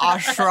like an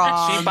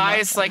ashram. She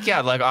buys like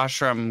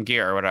ashram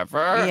gear or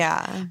whatever.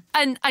 Yeah.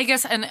 And I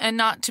guess, and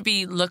not to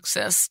be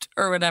looksist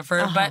or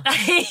whatever, but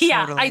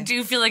yeah, Totally. I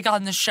do feel like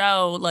on the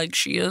show, like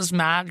she is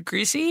mad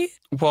greasy.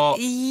 Well,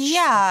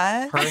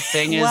 Yeah. her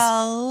thing is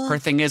Well- her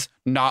thing is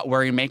not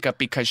wearing makeup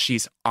because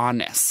she's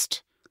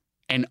honest.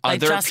 And Like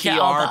other Jessica PR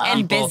Alba. people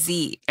And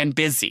busy. and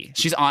busy.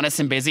 She's honest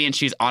and busy, and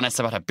she's honest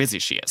about how busy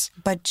she is.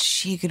 But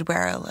she could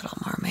wear a little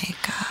more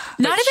makeup.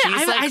 Not But even,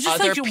 she's I like just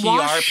other like to PR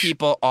wash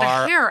people the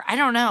are. hair. I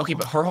don't know. Okay,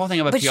 but her whole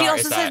thing about But PR she also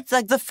is that said,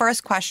 like, the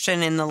first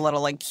question in the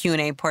little, like,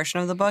 Q&A portion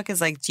of the book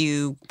is, like, do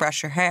you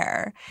brush your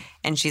hair?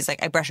 And she's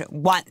like, I brush it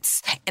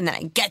once, and then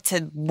I get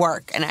to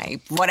work, and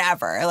I,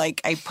 whatever.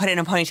 Like, I put it in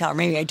a ponytail, or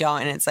maybe I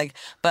don't. And it's like,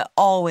 but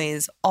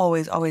always,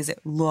 always, always, it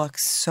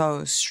looks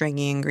so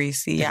stringy and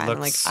greasy. Yeah, it and I'm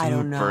like, looks I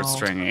don't know. super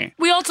stringy.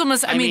 We also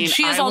must, I mean, mean,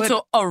 she is I would-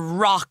 also a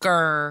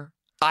rocker.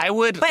 I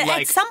would But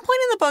like at some point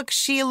in the book,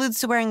 she alludes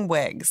to wearing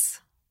wigs.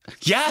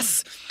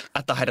 yes,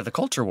 at the height of the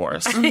culture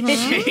wars.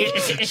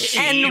 She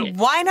And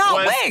why not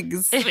was-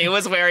 wigs? She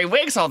was wearing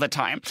wigs all the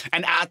time,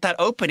 and at that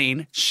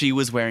opening, she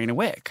was wearing a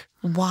wig.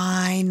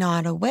 Why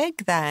not a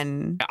wig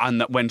then?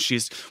 When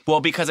she's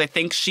because I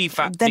think she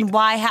found Then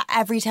why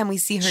every time we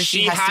see her,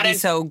 she has to be hadn't-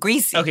 so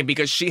greasy? Okay,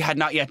 because she had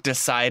not yet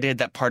decided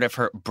that part of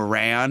her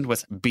brand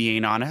was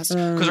being honest.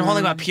 Because her whole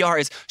thing about PR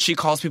is she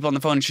calls people on the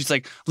phone and she's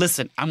like,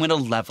 listen, I'm going to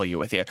level you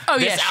with you. Oh,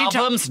 this yeah, she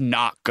album's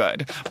not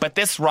good, but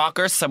this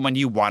rocker's someone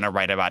you want to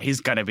write about. He's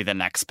going to be the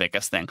next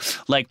biggest thing.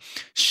 Like,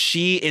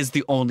 she is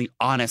the only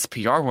honest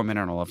PR woman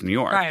in all of New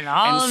York. Right,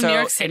 all of New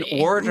York City.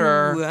 In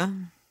order Ooh.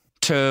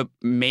 to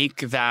make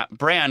that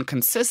brand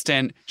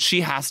consistent,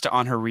 she has to,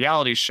 on her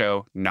reality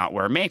show, not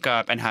wear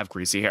makeup and have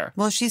greasy hair.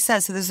 Well, she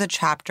says, so there's a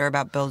chapter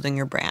about building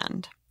your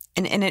brand.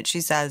 And in it,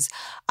 she says,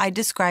 I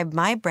describe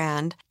my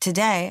brand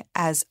today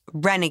as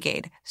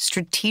renegade,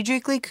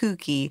 strategically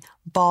kooky,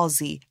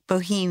 ballsy,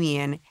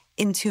 bohemian,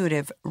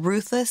 intuitive,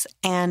 ruthless,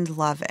 and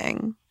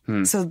loving.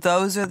 So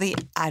those are the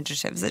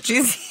adjectives that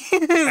she's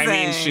using. I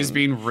mean, she's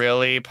being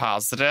really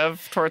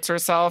positive towards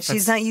herself.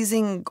 She's not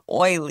using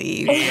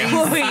oily. Yeah.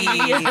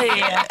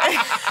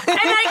 And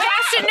I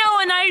guess,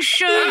 and I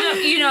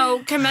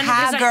should, commend her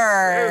 'cause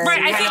Haggard. Right,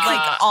 I Kind think of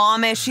like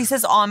Amish. She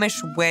says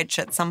Amish witch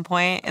at some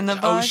point in the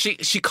book. Oh,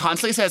 she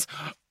constantly says,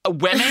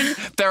 women,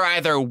 they're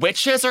either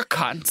witches or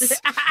cunts.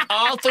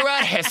 All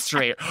throughout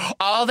history,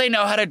 all they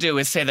know how to do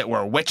is say that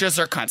we're witches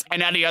or cunts.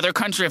 In any other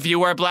country, if you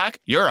were black,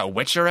 you're a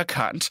witch or a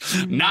cunt.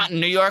 Not in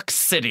New York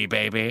City,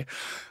 baby.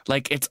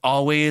 Like, it's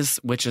always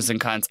witches and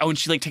cunts. Oh, and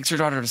she, like, takes her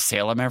daughter to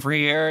Salem every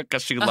year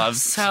because she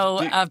loves... so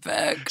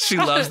epic. She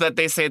loves that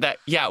they say that,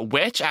 yeah,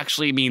 witch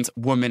actually means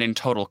woman in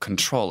total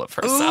control of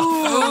herself.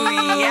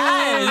 Oh,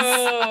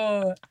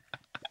 yes.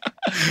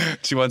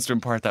 She wants to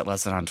impart that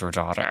lesson onto her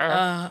daughter.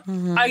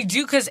 I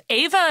do, because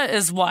Ava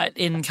is what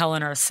in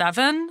Kelleher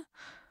 7?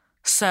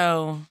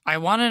 So I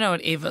want to know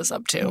what Ava's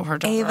up to, her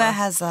daughter. Ava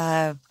has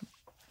a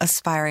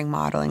aspiring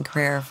modeling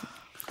career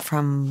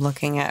from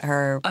looking at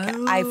her.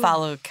 I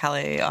follow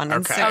Kelly on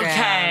Instagram.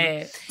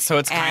 Okay. So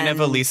it's kind of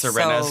a And Lisa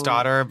Rinna's so-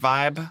 daughter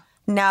vibe.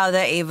 Now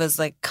that Ava's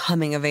like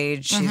coming of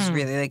age, she's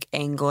really like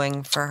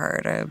angling for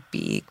her to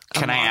be a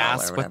Can I model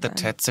ask or what the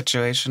whatever. tit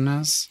situation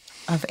is?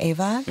 Of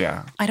Ava?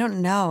 Yeah. I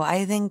don't know.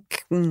 I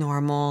think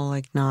normal,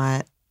 like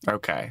not,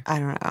 Okay. I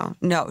don't know.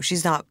 No,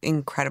 she's not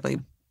incredibly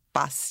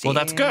busty. Well,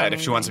 that's good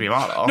if she wants to be a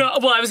model. No,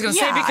 well, I was going to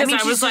say, Yeah, I because mean, I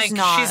she's was just like,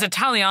 not- she's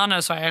Italiano,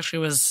 so I actually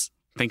was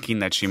Thinking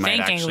that she might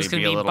thinking it actually was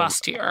going be to a be little...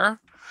 bustier.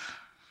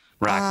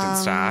 Racked and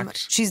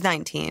stacked. She's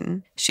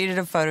 19. She did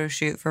a photo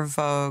shoot for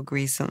Vogue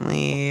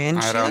recently,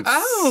 and she looks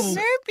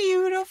so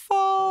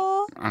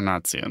beautiful. I'm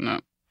not seeing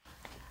it.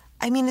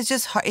 I mean, it's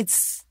just hard.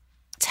 It's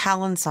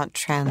talent's not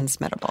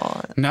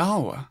transmittable.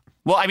 No.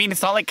 Well, I mean,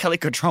 it's not like Kelly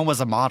Cutrone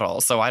was a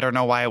model, so I don't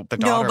know why the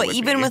daughter No, but would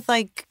even be. with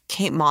like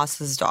Kate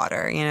Moss's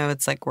daughter, you know,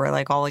 it's like we're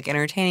like all like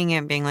entertaining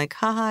it, being like,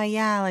 haha,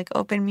 yeah, like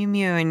open Mew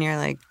Mew, and you're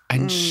like,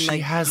 And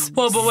she has.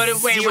 Well, but what do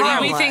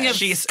we think of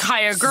She's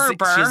Kaya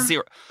Gerber? She's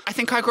zero. I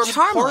think Kaya Gerber's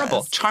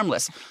horrible,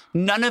 charmless.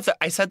 None of the.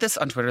 I said this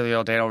on Twitter the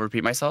other day, and I'll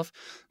repeat myself.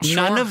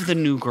 None of the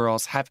new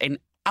girls have an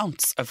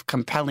ounce of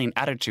compelling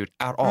attitude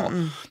at all.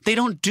 They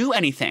don't do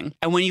anything.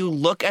 And when you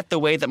look at the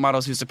way that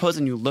models used to pose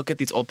and you look at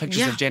these old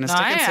pictures of Janice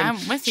Dickinson, I'm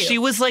with you. she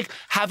was like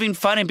having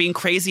fun and being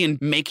crazy and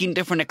making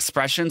different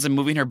expressions and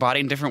moving her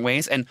body in different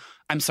ways. And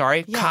I'm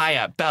sorry,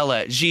 Kaya,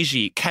 Bella,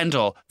 Gigi,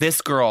 Kendall,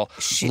 this girl,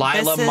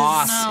 Lila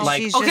Moss,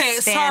 like okay,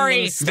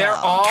 sorry, they're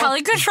all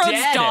Kelly Cutrone's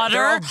dead. daughter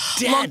They're all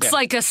dead. looks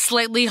like a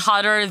slightly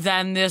hotter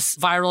than this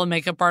viral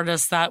makeup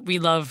artist that we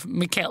love,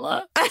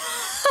 Michaela.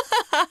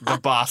 the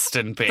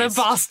Boston-based.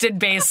 The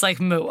Boston-based, like,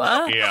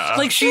 Mua. Yeah.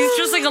 Like, she's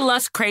just, like, a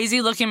less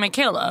crazy-looking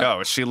Michaela.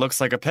 No, she looks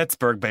like a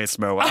Pittsburgh-based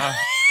Moa.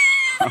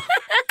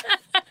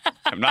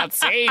 I'm not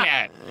saying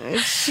it.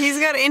 she's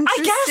got I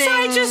interesting guess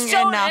I just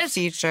don't. enough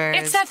features.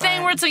 It's that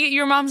thing where it's like,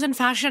 your mom's in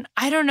fashion.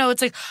 I don't know.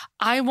 It's like,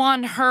 I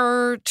want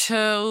her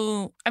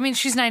to... I mean,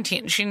 she's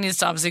 19. She needs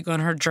to obviously go on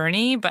her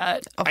journey,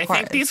 but... I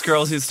think these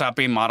girls who stop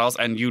being models,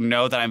 and you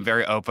know that I'm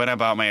very open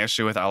about my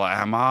issue with Ella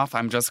Emhoff,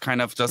 I'm just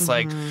kind of just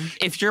like,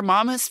 if your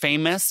mom is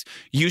famous,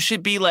 you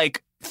should be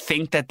like,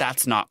 think that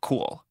that's not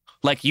cool.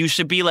 Like, you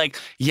should be like,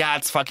 yeah,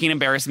 it's fucking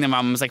embarrassing that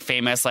mom's like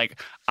famous.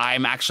 Like,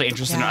 I'm actually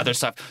interested in other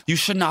stuff. You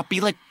should not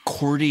be like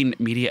courting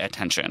media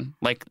attention.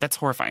 Like, that's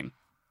horrifying.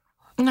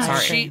 No,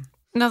 Sorry.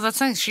 that's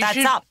not... That's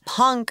not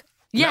punk.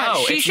 Yeah,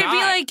 No, she it's should be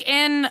not. like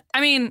in...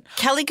 I mean...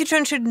 Kelly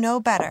Cutrone should know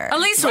better. At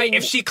least... Right,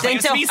 if she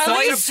claims to be At such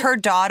least a... her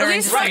daughter At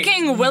least is like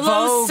fucking Willow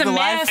Vogue Smith.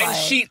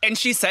 life. And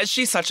she says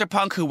she's such a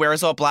punk who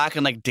wears all black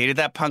and like dated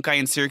that punk guy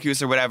in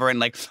Syracuse or whatever and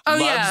like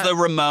loves the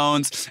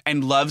Ramones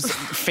and loves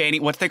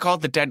Fanny. What's they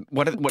called? The dead.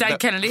 What Dead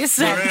Kennedys.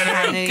 No,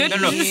 Good.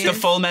 the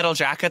Full Metal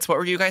Jackets. What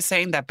were you guys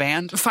saying? That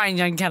band? Fine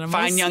Young Cannibals.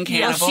 Fine Young Well,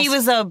 Cannibals. she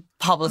was a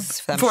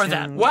publicist for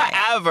them.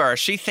 Whatever.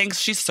 She thinks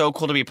she's so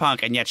cool to be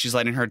punk, and yet she's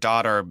letting her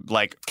daughter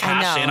like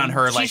cash in on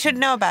her She like should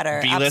know better.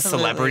 B-list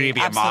celebrity to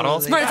be a model.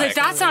 But it's like,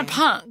 that's not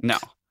punk. No.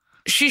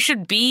 She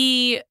should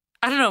be,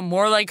 I don't know,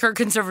 more like her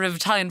conservative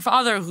Italian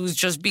father who's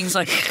just being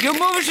like, you're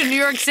moving to New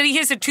York City,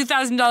 here's a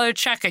 $2,000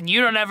 check, and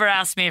you don't ever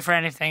ask me for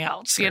anything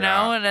else, you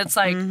know? And it's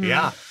like...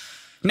 Yeah.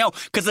 No,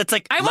 because it's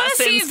like I want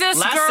to see this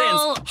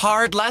girl...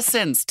 hard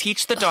lessons.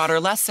 Teach the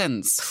daughter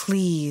lessons.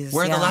 Please.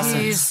 Where are the lessons?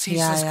 Please teach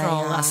this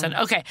girl a lesson.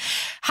 Okay.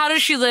 How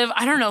does she live?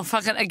 I don't know.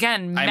 Fucking,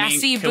 again,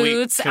 messy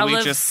boots. Can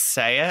we just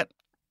say it?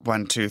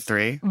 1, 2,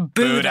 3.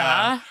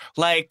 Buddha.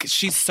 Like,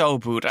 she's so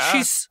Buddha.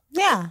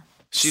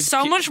 She's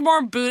so much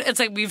more Buddha. It's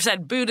like we've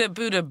said Buddha,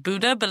 Buddha,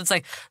 Buddha, but it's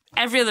like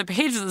every other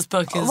page of this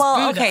book is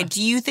Buddha. Okay.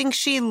 Do you think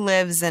she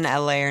lives in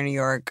LA or New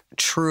York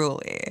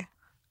truly?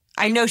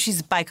 I know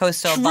she's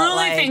bi-coastal, but Truly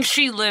like... think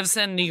she lives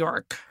in New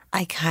York.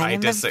 I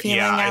kind of am feeling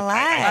LA.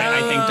 I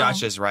think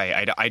Dash is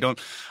right.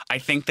 I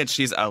think that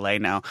she's LA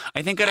now.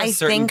 I think at a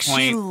certain point,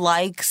 she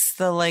likes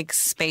the like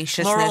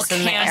spaciousness Laurel and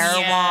the Canyon.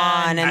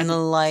 Erewhon and the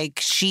like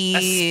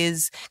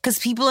she's because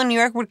people in New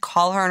York would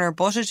call her on her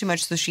bullshit too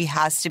much, so she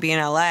has to be in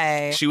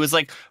LA. she was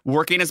like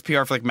working as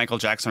PR for like Michael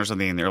Jackson or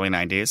something in the early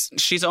 90s.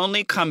 She's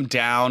only come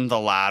down the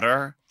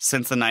ladder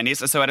since the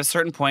 90s. So at a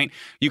certain point,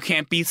 you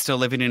can't be still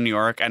living in New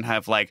York and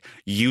have like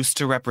used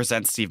to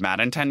represent Steve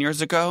Madden 10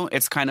 years ago.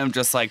 It's kind of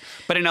just like,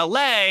 but in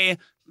LA,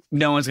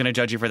 no one's going to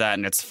judge you for that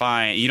and it's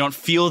fine. You don't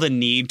feel the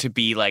need to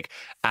be like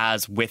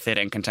as with it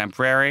and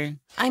contemporary.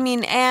 I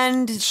mean,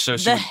 and So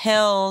she the would-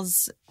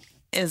 Hills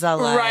is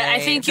LA. Right, I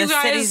think you the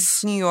guys-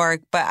 city's New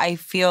York, but I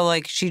feel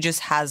like she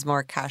just has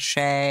more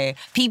cachet.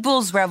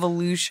 People's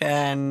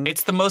Revolution.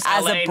 It's the most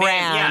as LA a name.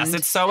 brand. Yes,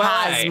 it's so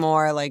has LA.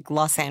 more like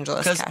Los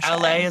Angeles Because cachet.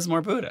 LA is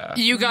more Buddha.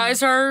 You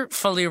guys are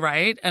fully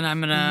right, and I'm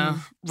going to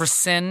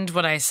rescind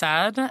what I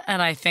said.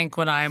 And I think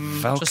what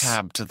I'm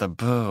Vocab to the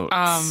boots.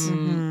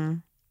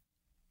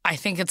 I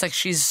think it's like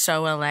she's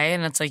so LA,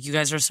 and it's like you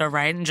guys are so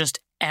right. And just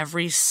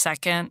every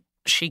second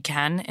she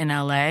can in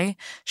LA,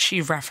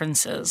 she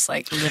references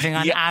like living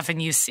on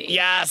Avenue C.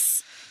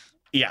 Yes.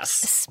 Yes.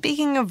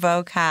 Speaking of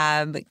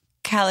vocab,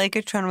 Kelly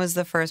Cutrone was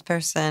the first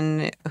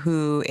person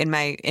who, in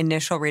my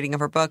initial reading of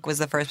her book, was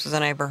the first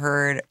person I ever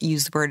heard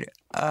use the word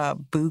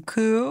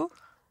buku.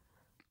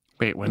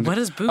 Wait, when What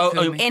does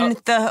buku mean? In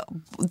the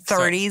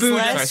 30s Buddha.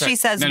 list, Sorry. she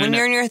says, No, no, when no.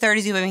 you're in your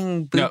 30s, you're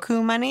making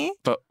buku money.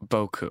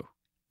 Boku.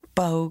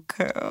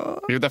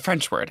 Boku. You're the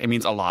French word. It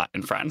means a lot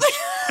in French.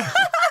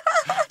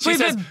 Wait,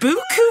 but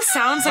buku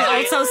sounds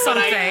like also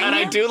something. And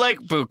I do like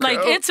buku. Like,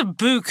 it's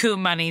buku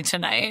money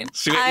tonight.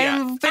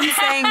 I've been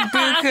saying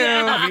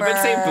buku. Have you been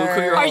saying buku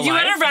your whole life? Are you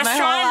at a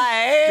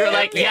restaurant? You're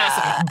like,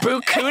 yes,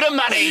 buku to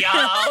money,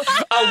 y'all.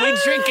 Oh, we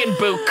drinking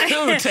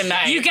buku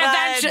tonight. You get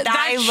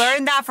I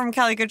learned that from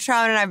Kelly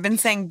Cutrone, and I've been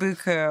saying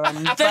buku.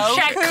 And the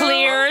check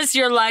clears.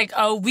 You're like,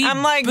 oh,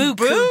 I'm like,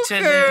 buku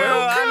today.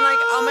 I'm like,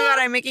 oh my God,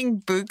 I'm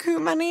making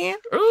buku money?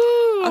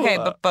 Ooh. Okay,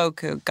 but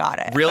boku, got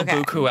it. Real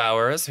okay. buku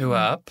hours. Who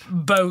up?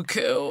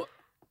 Boku.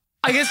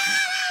 I guess...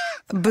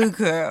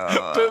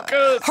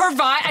 Buku. Her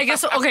vibe, I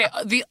guess, okay,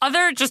 the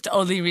other just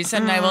only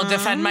reason I will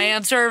defend my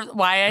answer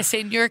why I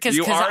say New York is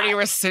You because already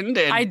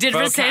rescinded. I did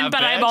rescind,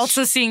 but I'm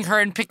also seeing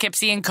her in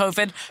Poughkeepsie and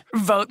COVID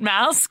vote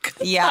mask.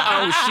 Yeah.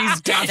 Oh,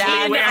 she's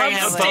definitely wearing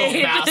a vote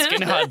upstate. mask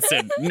in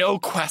Hudson. No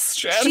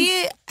question.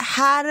 She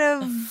had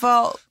a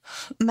vote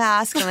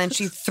mask and then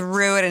she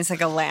threw it into like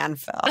a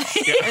landfill.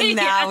 And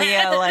now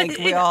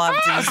we all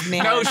have to just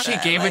manage No, she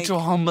gave it to a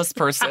homeless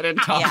person in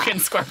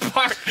Tompkins Square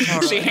Park.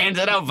 Totally. She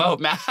handed out vote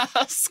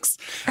masks.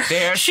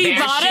 There She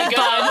bought she a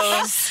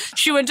bunch.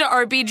 She went to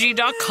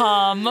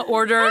RBG.com,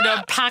 ordered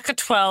a pack of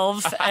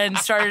 12, and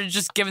started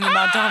just giving them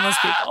out to homeless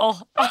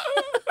people.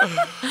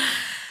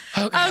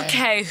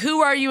 Okay,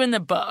 who are you in the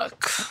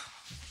book?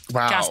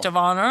 Wow. Guest of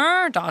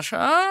honor,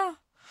 Dasha.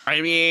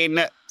 I mean,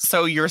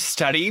 so you're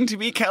studying to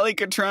be Kelly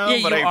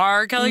Cutrone? Yeah, but you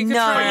are Kelly Cutrone.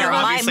 No, But you're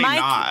obviously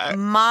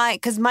not.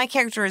 Because my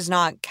character is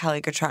not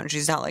Kelly Cutrone.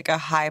 She's not like a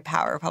high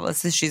power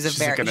publicist. She's She's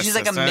like an like a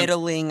assistant?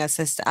 middling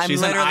assistant. I'm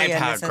She's an literally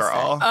iPad assistant.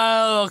 girl.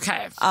 Oh,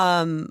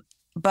 okay.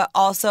 But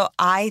also,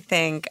 I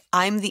think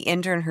I'm the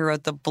intern who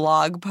wrote the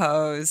blog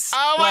post.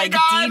 Oh my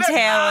God! Detailing.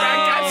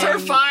 That gets her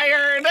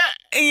fired.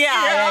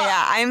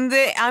 Yeah. I'm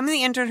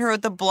the intern who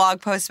wrote the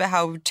blog post about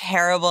how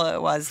terrible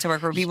it was to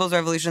work for People's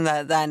Revolution.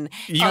 That then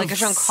Kelly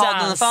Cutrone called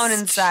on the phone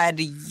and said,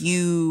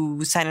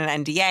 "You signed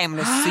an NDA. I'm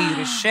going to sue you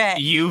to shit."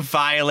 You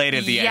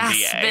violated the Yes,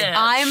 NDA. bitch.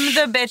 I'm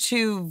the bitch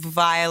who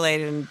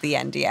violated the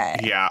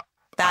NDA. Yeah.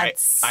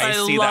 That's I I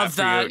see love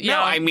that for that, you. yeah.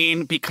 No, I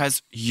mean,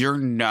 because you're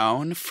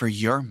known for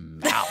your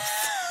mouth.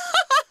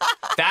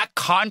 That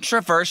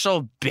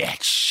controversial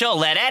bitch. She'll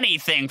let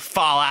anything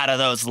fall out of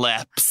those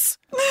lips.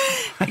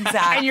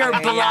 exactly. And your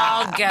blog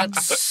yeah.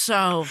 gets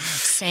so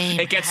famous.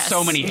 It gets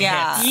so many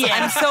Yeah. hits. Yeah.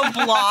 I'm so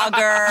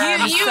blogger.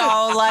 I'm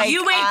so like,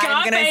 you wake I'm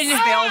up gonna and-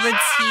 spill the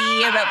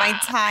tea about my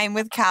time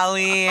with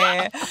Kelly.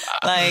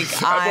 Like,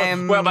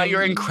 I'm... What about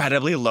your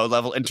incredibly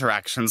low-level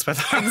interactions with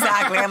her?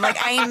 Exactly. I'm like,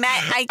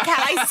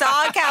 I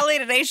saw Kelly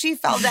today. She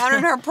fell down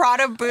in her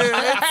Prada boots.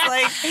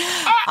 Like,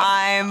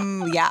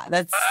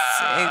 that's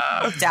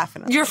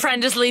definitely. Your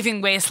friend is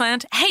leaving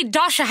Wasteland. Hey,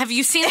 Dasha, have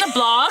you seen the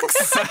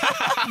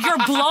blogs?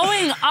 You're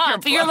blowing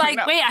up. You're like,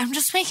 up. wait, I'm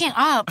just waking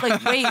up.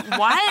 Like, wait,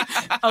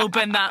 what?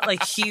 Open that,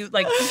 like, huge,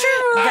 like,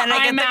 Then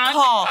I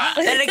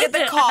get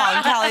the call.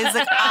 And Kelly's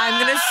like,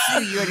 I'm going to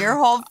sue you and your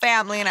whole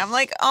family. And I'm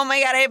like, oh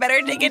my God, I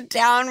better take it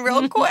down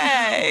real quick.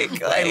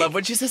 Like, I love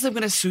when she says, I'm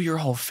going to sue your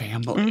whole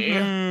family.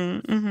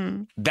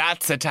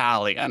 That's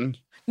Italian.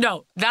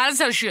 No, that is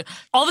how she.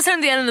 All of a sudden,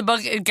 at the end of the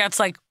book, it gets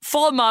like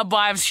full of mob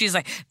wives. She's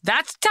like,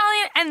 "That's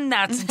Italian, and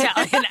that's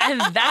Italian,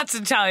 and that's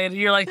Italian." And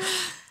you're like,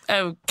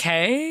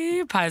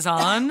 "Okay,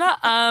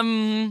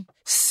 Paisan."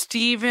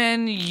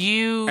 Steven,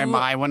 you. Am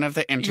I one of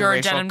the You're a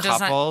interracial denim design-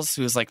 couples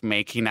who's like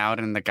making out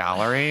in the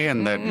gallery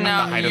and the No,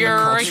 height you're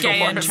of a the cultural gay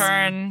wars?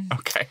 intern.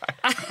 Okay.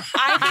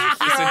 I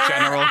think He's a you're...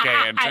 general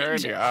gay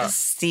intern, yeah.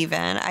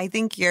 Steven, I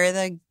think you're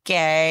the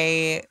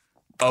gay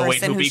Oh,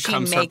 wait, person who she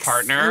becomes her makes-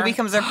 partner? Who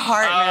becomes her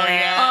partner.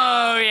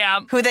 Oh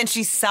yeah. Who then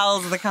she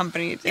sells the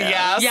company to.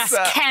 Yes. Yes,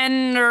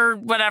 Ken or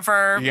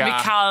whatever.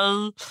 Yeah.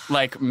 Mikal.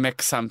 Like Mick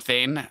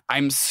something.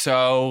 I'm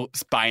so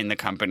buying the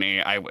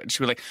company.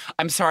 She was like,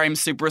 I'm sorry, I'm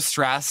super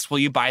stressed. Will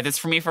you buy this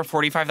for me for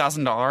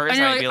 $45,000? And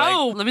you're I'd like, be like,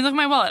 oh, let me look at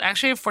my wallet.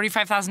 Actually, I have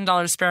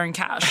 $45,000 spare in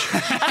cash.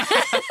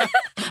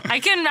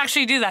 I can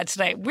actually do that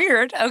today.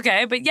 Weird.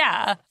 Okay, but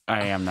yeah.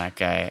 I am that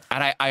gay.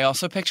 And I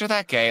also picture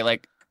that gay,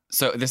 like,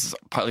 so this is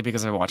partly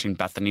because I'm watching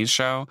Bethany's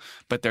show,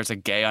 but there's a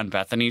gay on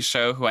Bethany's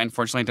show who I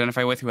unfortunately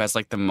identify with who has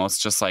like the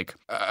most just like,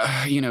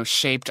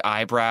 shaped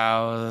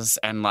eyebrows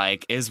and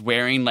like is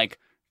wearing like,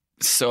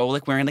 so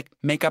like wearing like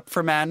makeup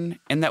for men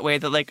in that way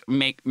that like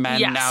make men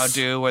Yes. now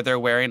do where they're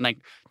wearing like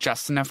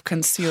just enough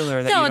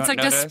concealer that No, you it's don't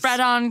like notice. the spread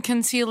on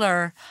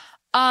concealer.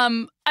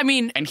 I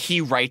mean, And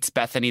he writes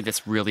Bethany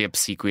this really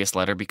obsequious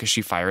letter because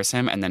she fires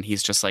him. And then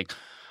he's just like,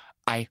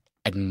 I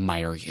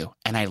admire you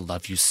and I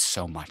love you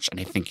so much. And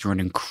I think you're an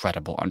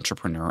incredible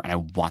entrepreneur and I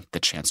want the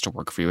chance to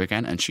work for you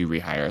again. And she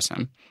rehires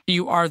him.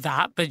 you are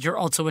that, but you're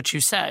also what you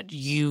said.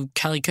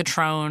 Kelly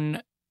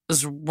Cutrone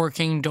is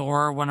working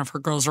door. One of her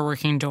girls are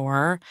working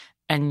door.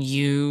 And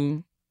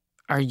you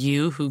are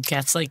who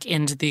gets like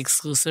into the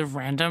exclusive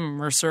random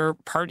Mercer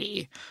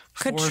party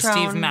for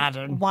Steve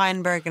Madden.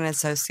 Weinberg and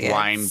Associates.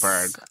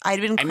 Weinberg.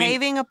 I'd been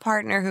craving a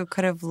partner who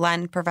could have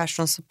lent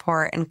professional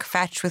support and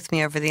fetch with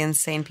me over the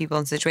insane people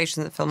and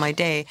situations that fill my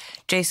day.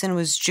 Jason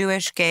was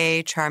Jewish,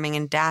 gay, charming,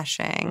 and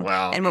dashing.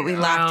 Well, and what we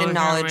lacked in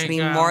knowledge,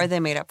 we more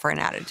than made up for in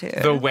attitude.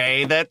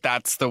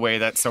 That's the way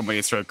that so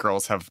many straight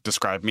girls have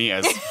described me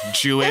as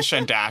Jewish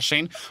and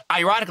dashing.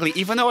 Ironically,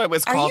 even though I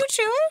was called... Are you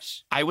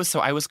Jewish?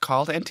 I was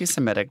called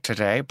anti-Semitic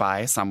today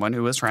by someone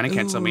who was trying to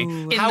cancel me.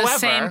 In However, the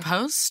same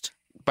post?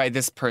 By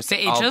this person.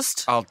 The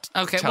ageist? I'll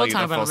tell you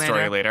the full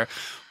story later.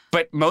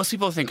 But most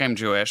people think I'm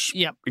Jewish,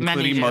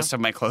 including most of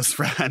my close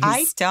friends.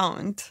 I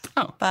don't.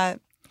 Oh. But...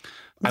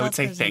 I would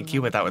say thank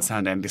you, but that would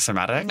sound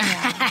anti-Semitic.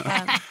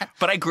 Yeah,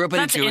 but I grew up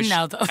in a Jewish.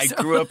 Now, though, I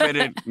grew up in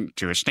a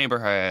Jewish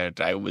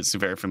neighborhood. I was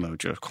very familiar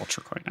with Jewish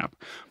culture growing up.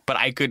 But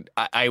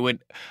I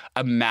would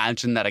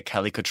imagine that a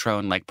Kelly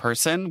Cutrone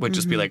person would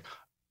just be like,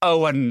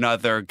 oh,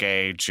 another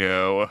gay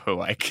Jew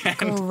who I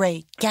can.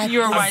 Great,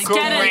 you're right.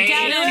 Get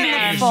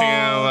in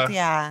there.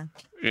 Yeah.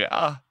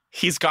 Yeah.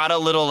 He's got a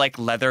little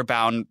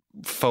leather-bound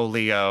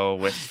folio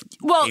with.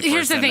 Well,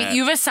 here's the thing: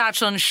 Yuva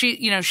Satchel, and she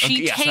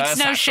takes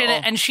no shit,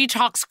 and she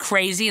talks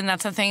crazy, and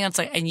that's the thing. It's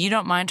and you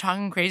don't mind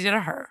talking crazy to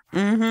her.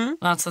 Mm-hmm.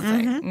 That's the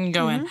thing. You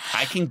go in.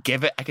 I can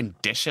give it. I can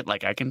dish it.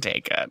 I can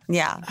take it.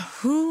 Yeah.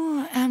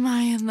 Who am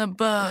I in the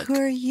book? Who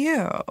are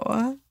you?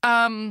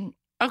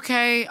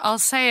 Okay, I'll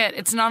say it.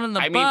 It's not in the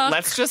book. I mean,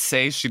 let's just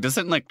say she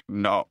doesn't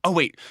know. Oh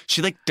wait,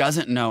 she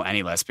doesn't know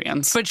any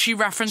lesbians. But she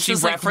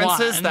references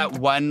one. That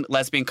one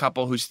lesbian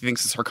couple who she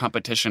thinks is her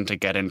competition to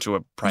get into a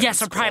private school.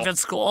 Yes, a private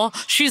school.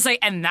 She's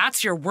and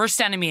that's your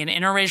worst enemy, an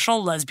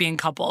interracial lesbian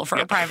couple for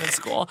a private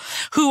school.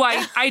 Who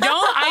I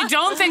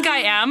don't think I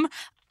am.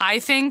 I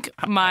think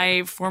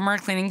my former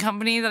cleaning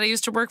company that I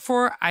used to work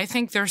for, I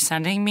think they're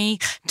sending me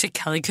to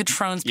Kelly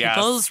Cutrone's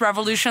People's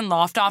Revolution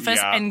loft office.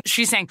 Yeah. And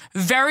she's saying,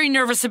 very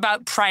nervous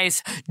about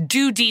price,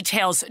 do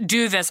details,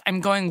 do this. I'm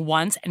going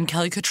once, and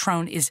Kelly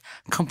Cutrone is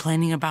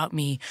complaining about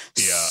me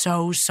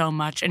so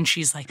much. And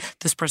she's like,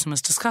 this person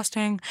was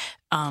disgusting.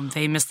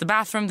 They missed the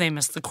bathroom. They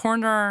missed the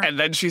corner. And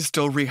then she's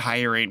still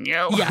rehiring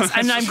you. Yes.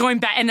 And I'm going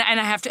back, and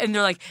I have to, and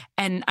they're like,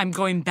 and I'm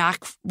going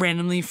back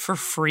randomly for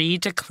free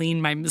to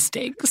clean my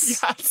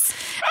mistakes. Yes.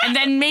 And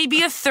then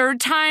maybe a third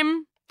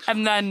time,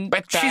 and then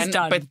she's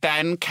done. But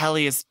then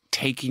Kelly is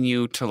taking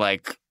you to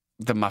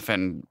the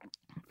muffin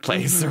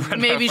place or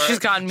whatever. Maybe she's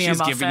gotten me a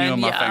muffin. She's giving you a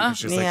muffin because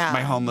she's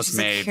my homeless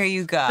maid. Here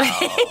you go.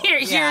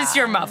 Here's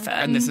your muffin.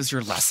 And this is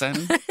your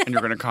lesson. And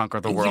you're going to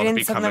conquer the world and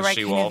become a she-wolf. You didn't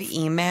send the right kind of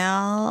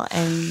email,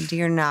 and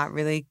you're not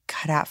really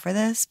cut out for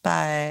this,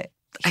 but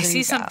I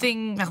see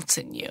something else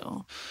in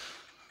you.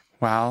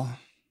 Well,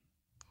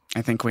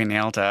 I think we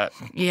nailed it.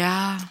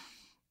 Yeah.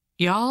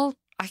 Y'all,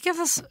 I give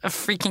this a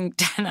freaking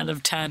 10 out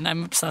of 10.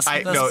 I'm obsessed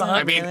with this book.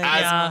 I mean,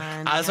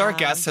 as our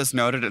guest has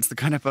noted, it's the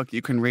kind of book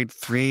you can read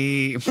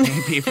 3,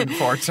 maybe even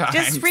 4 times.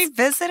 Just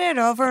revisit it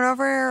over and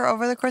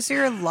over the course of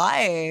your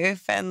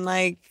life and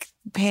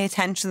pay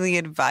attention to the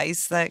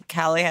advice that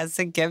Kelly has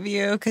to give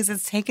you because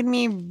it's taken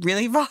me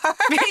really far.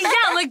 You're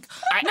literally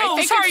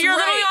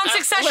on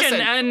Succession.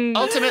 Listen, and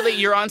ultimately,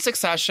 you're on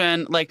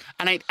Succession.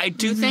 And I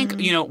do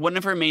think, one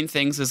of her main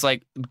things is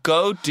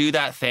go do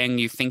that thing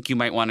you think you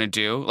might want to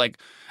do.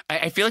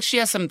 I feel like she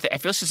has some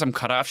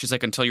cutoff. She's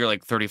until you're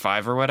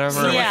 35 or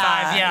whatever.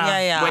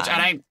 Yeah. Which,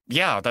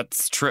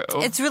 that's true.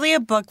 It's really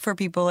a book for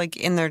people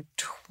in their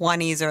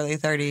 20s, early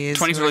 30s.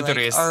 20s, early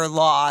 30s. Are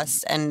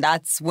lost. And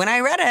that's when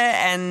I read it.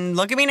 And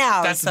look at me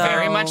now. That's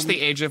very much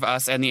the age of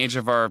us and the age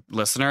of our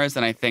listeners.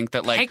 And I think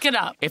that pick it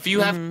up. If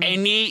you have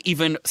any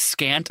even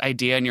scant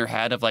idea in your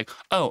head of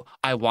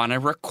I want to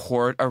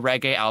record a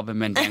reggae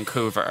album in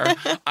Vancouver.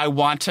 I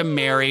want to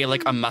marry a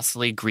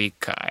muscly Greek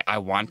guy. I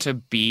want to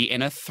be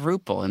in a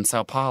throuple in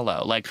Sao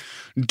Paulo.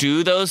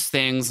 Do those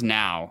things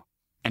now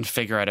and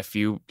figure out if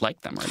you like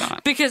them or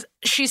not. Because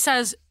she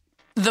says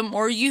the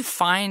more you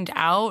find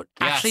out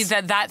actually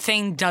that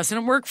thing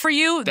doesn't work for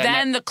you,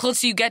 then the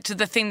closer you get to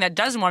the thing that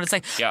doesn't want.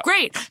 It's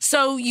great.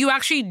 So you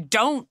actually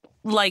don't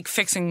like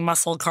fixing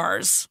muscle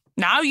cars.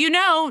 Now you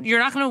know. You're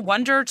not going to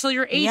wonder till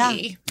you're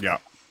 80. Yeah.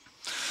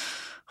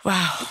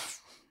 Wow.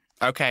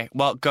 Okay,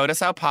 well, go to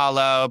Sao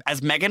Paulo.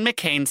 As Meghan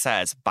McCain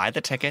says, buy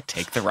the ticket,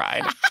 take the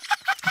ride.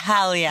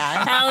 Hell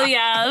yeah. Hell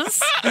yes.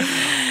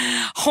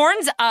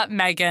 Horns up,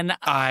 Meghan.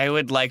 I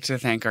would like to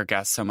thank our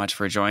guests so much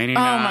for joining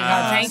us. Oh, my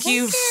God. Thank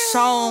you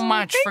so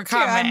much for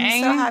coming.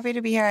 I'm so happy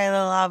to be here. I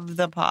love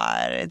the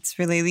pod. It's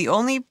really the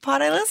only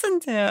pod I listen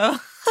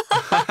to.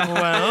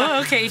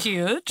 Whoa, okay,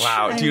 huge.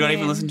 Wow. Do you not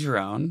even listen to your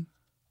own?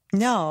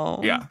 No.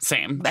 Yeah,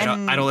 same. I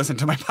don't listen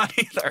to my pod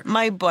either.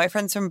 My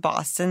boyfriend's from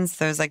Boston,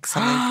 so there's something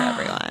for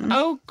everyone.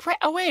 Oh, great.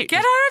 Oh, wait.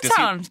 Get out of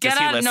town. Get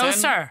out. No,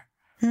 sir.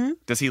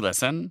 Does he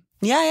listen?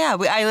 Yeah.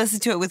 I listen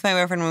to it with my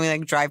boyfriend when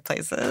we drive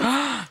places.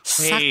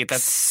 Wait,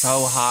 that's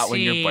so hot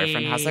when your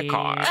boyfriend has a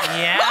car.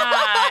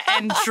 Yeah,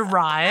 and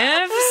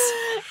drives.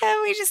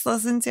 And we just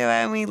listen to it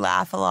and we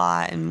laugh a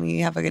lot and we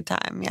have a good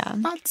time. Yeah.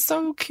 That's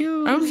so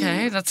cute.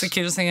 Okay, that's the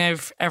cutest thing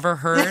I've ever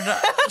heard.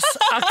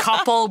 A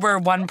couple where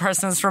one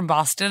person's from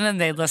Boston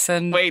and they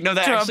listen Wait, no,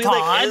 that to actually a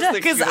like, pod. is the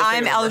Because cutest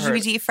I'm thing I've ever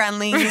heard. LGBT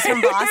friendly. He's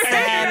from Boston.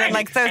 and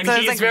like, so, And so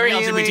he's it's like very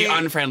really... LGBT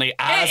unfriendly.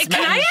 As Can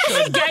I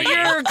actually get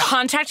your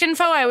contact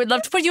info? I would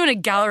love to put you in a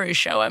gallery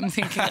show I'm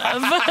thinking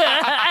of.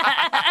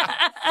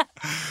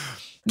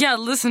 Yeah,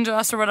 listen to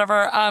us or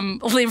whatever.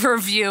 Leave a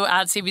review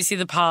at CBC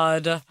The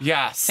Pod.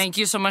 Yes. Thank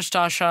you so much,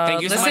 Dasha.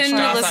 Thank you so much,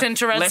 Dasha. Listen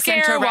to Red Listen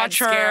Scare. to Red Watch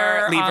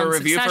Scare. her Leave on a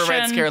review for Red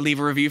Succession. Scare. Leave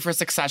a review for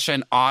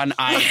Succession on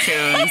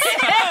iTunes.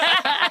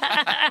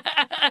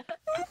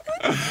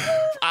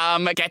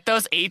 Get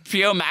those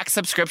HBO Max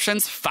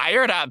subscriptions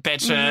fired up,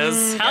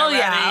 bitches. Hell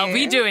yeah,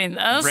 we doing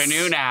this.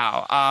 Renew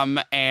now.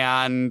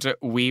 And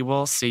we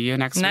will see you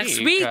next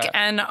week.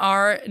 And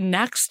our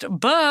next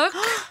book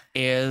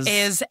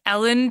is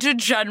Ellen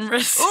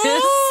DeGeneres'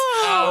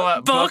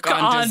 book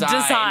on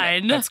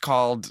design. It's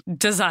called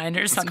Design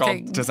or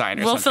something. Called Design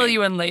or we'll something. fill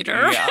you in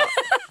later. Yeah.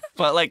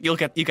 But like you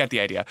get the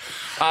idea.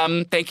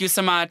 Thank you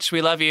so much.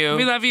 We love you.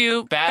 We love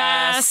you.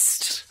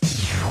 Best.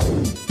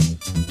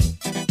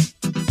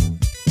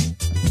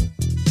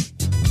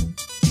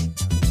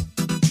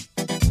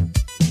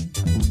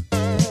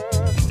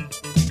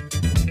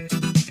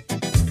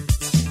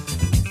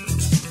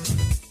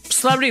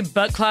 Celebrity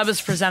Book Club is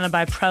presented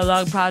by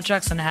Prologue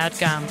Projects and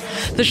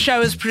HeadGum. The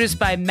show is produced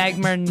by Meg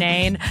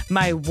Murnane,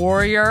 my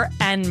warrior,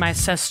 and my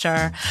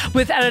sister,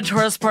 with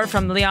editorial support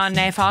from Leon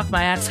Nafok,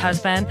 my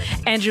ex-husband,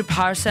 Andrew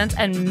Parsons,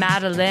 and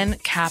Madeline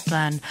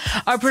Kaplan.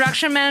 Our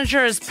production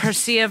manager is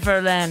Persia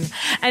Verlin.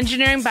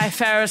 Engineering by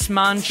Ferris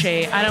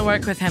Monchi. I don't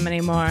work with him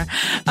anymore.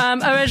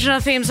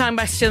 Original theme song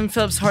by Stephen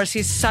Phillips Horse.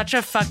 He's such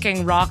a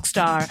fucking rock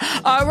star.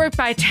 Artwork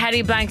by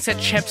Teddy Blanks at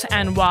Chips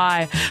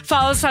NY.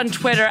 Follow us on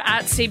Twitter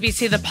at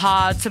CBC The Pod.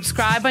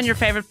 Subscribe on your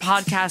favorite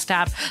podcast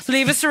app.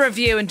 Leave us a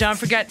review and don't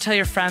forget to tell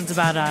your friends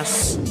about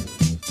us.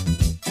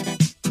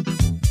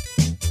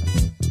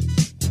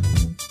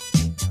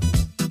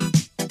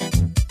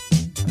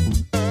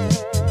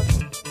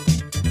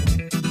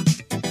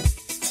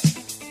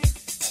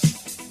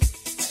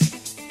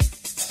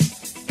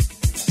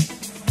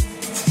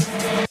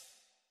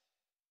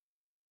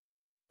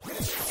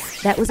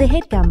 That was a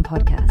HeadGum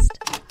podcast.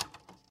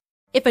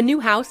 If a new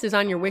house is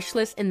on your wish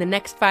list in the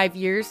next 5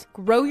 years,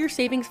 grow your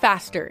savings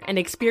faster and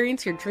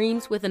experience your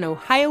dreams with an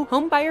Ohio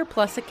Homebuyer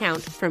Plus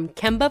account from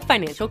Kemba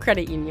Financial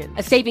Credit Union.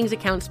 A savings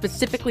account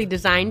specifically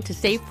designed to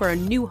save for a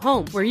new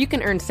home, where you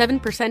can earn 7%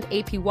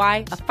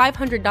 APY, a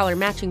 $500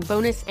 matching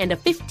bonus, and a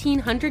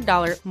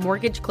 $1,500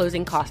 mortgage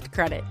closing cost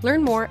credit.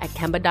 Learn more at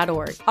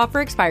Kemba.org. Offer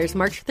expires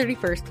March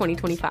 31st,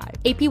 2025.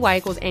 APY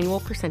equals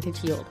annual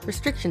percentage yield.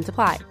 Restrictions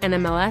apply.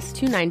 NMLS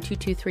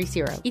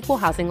 292230. Equal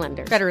housing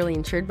lender. Federally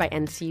insured by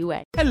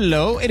NCUA.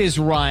 Hello, it is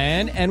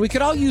Ryan, and we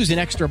could all use an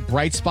extra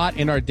bright spot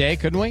in our day,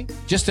 couldn't we?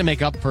 Just to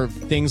make up for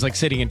things like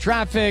sitting in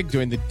traffic,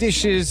 doing the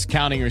dishes,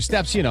 counting your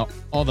steps, you know,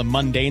 all the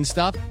mundane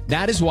stuff.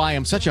 That is why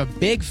I'm such a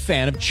big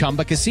fan of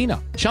Chumba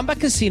Casino. Chumba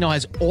Casino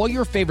has all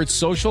your favorite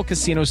social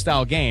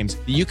casino-style games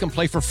that you can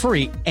play for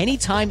free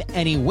anytime,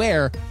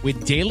 anywhere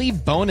with daily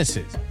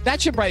bonuses. That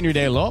should brighten your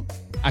day a little.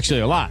 Actually,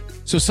 a lot.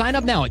 So sign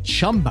up now at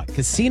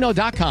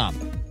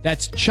ChumbaCasino.com.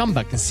 That's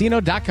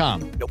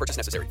ChumbaCasino.com. No purchase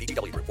necessary.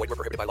 VGW Group. Void where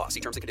prohibited by law. See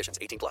terms and conditions.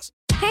 18+.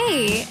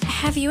 Hey,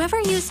 have you ever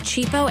used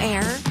Cheapo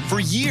Air? For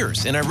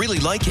years, and I really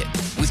like it.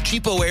 With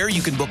Cheapo Air,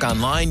 you can book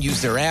online,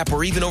 use their app,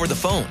 or even over the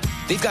phone.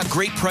 They've got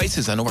great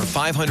prices on over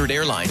 500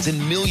 airlines and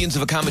millions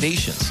of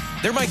accommodations.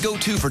 They're my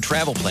go-to for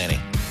travel planning.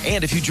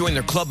 And if you join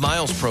their Club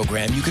Miles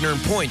program, you can earn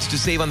points to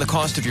save on the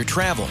cost of your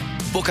travel.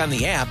 Book on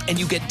the app, and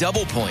you get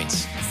double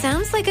points.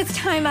 Sounds like it's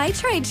time I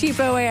tried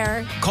Cheapo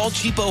Air. Call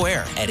Cheapo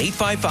Air at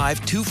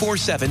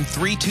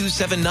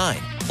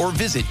 855-247-3279 or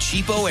visit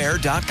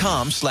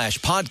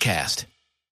cheapoair.com/podcast.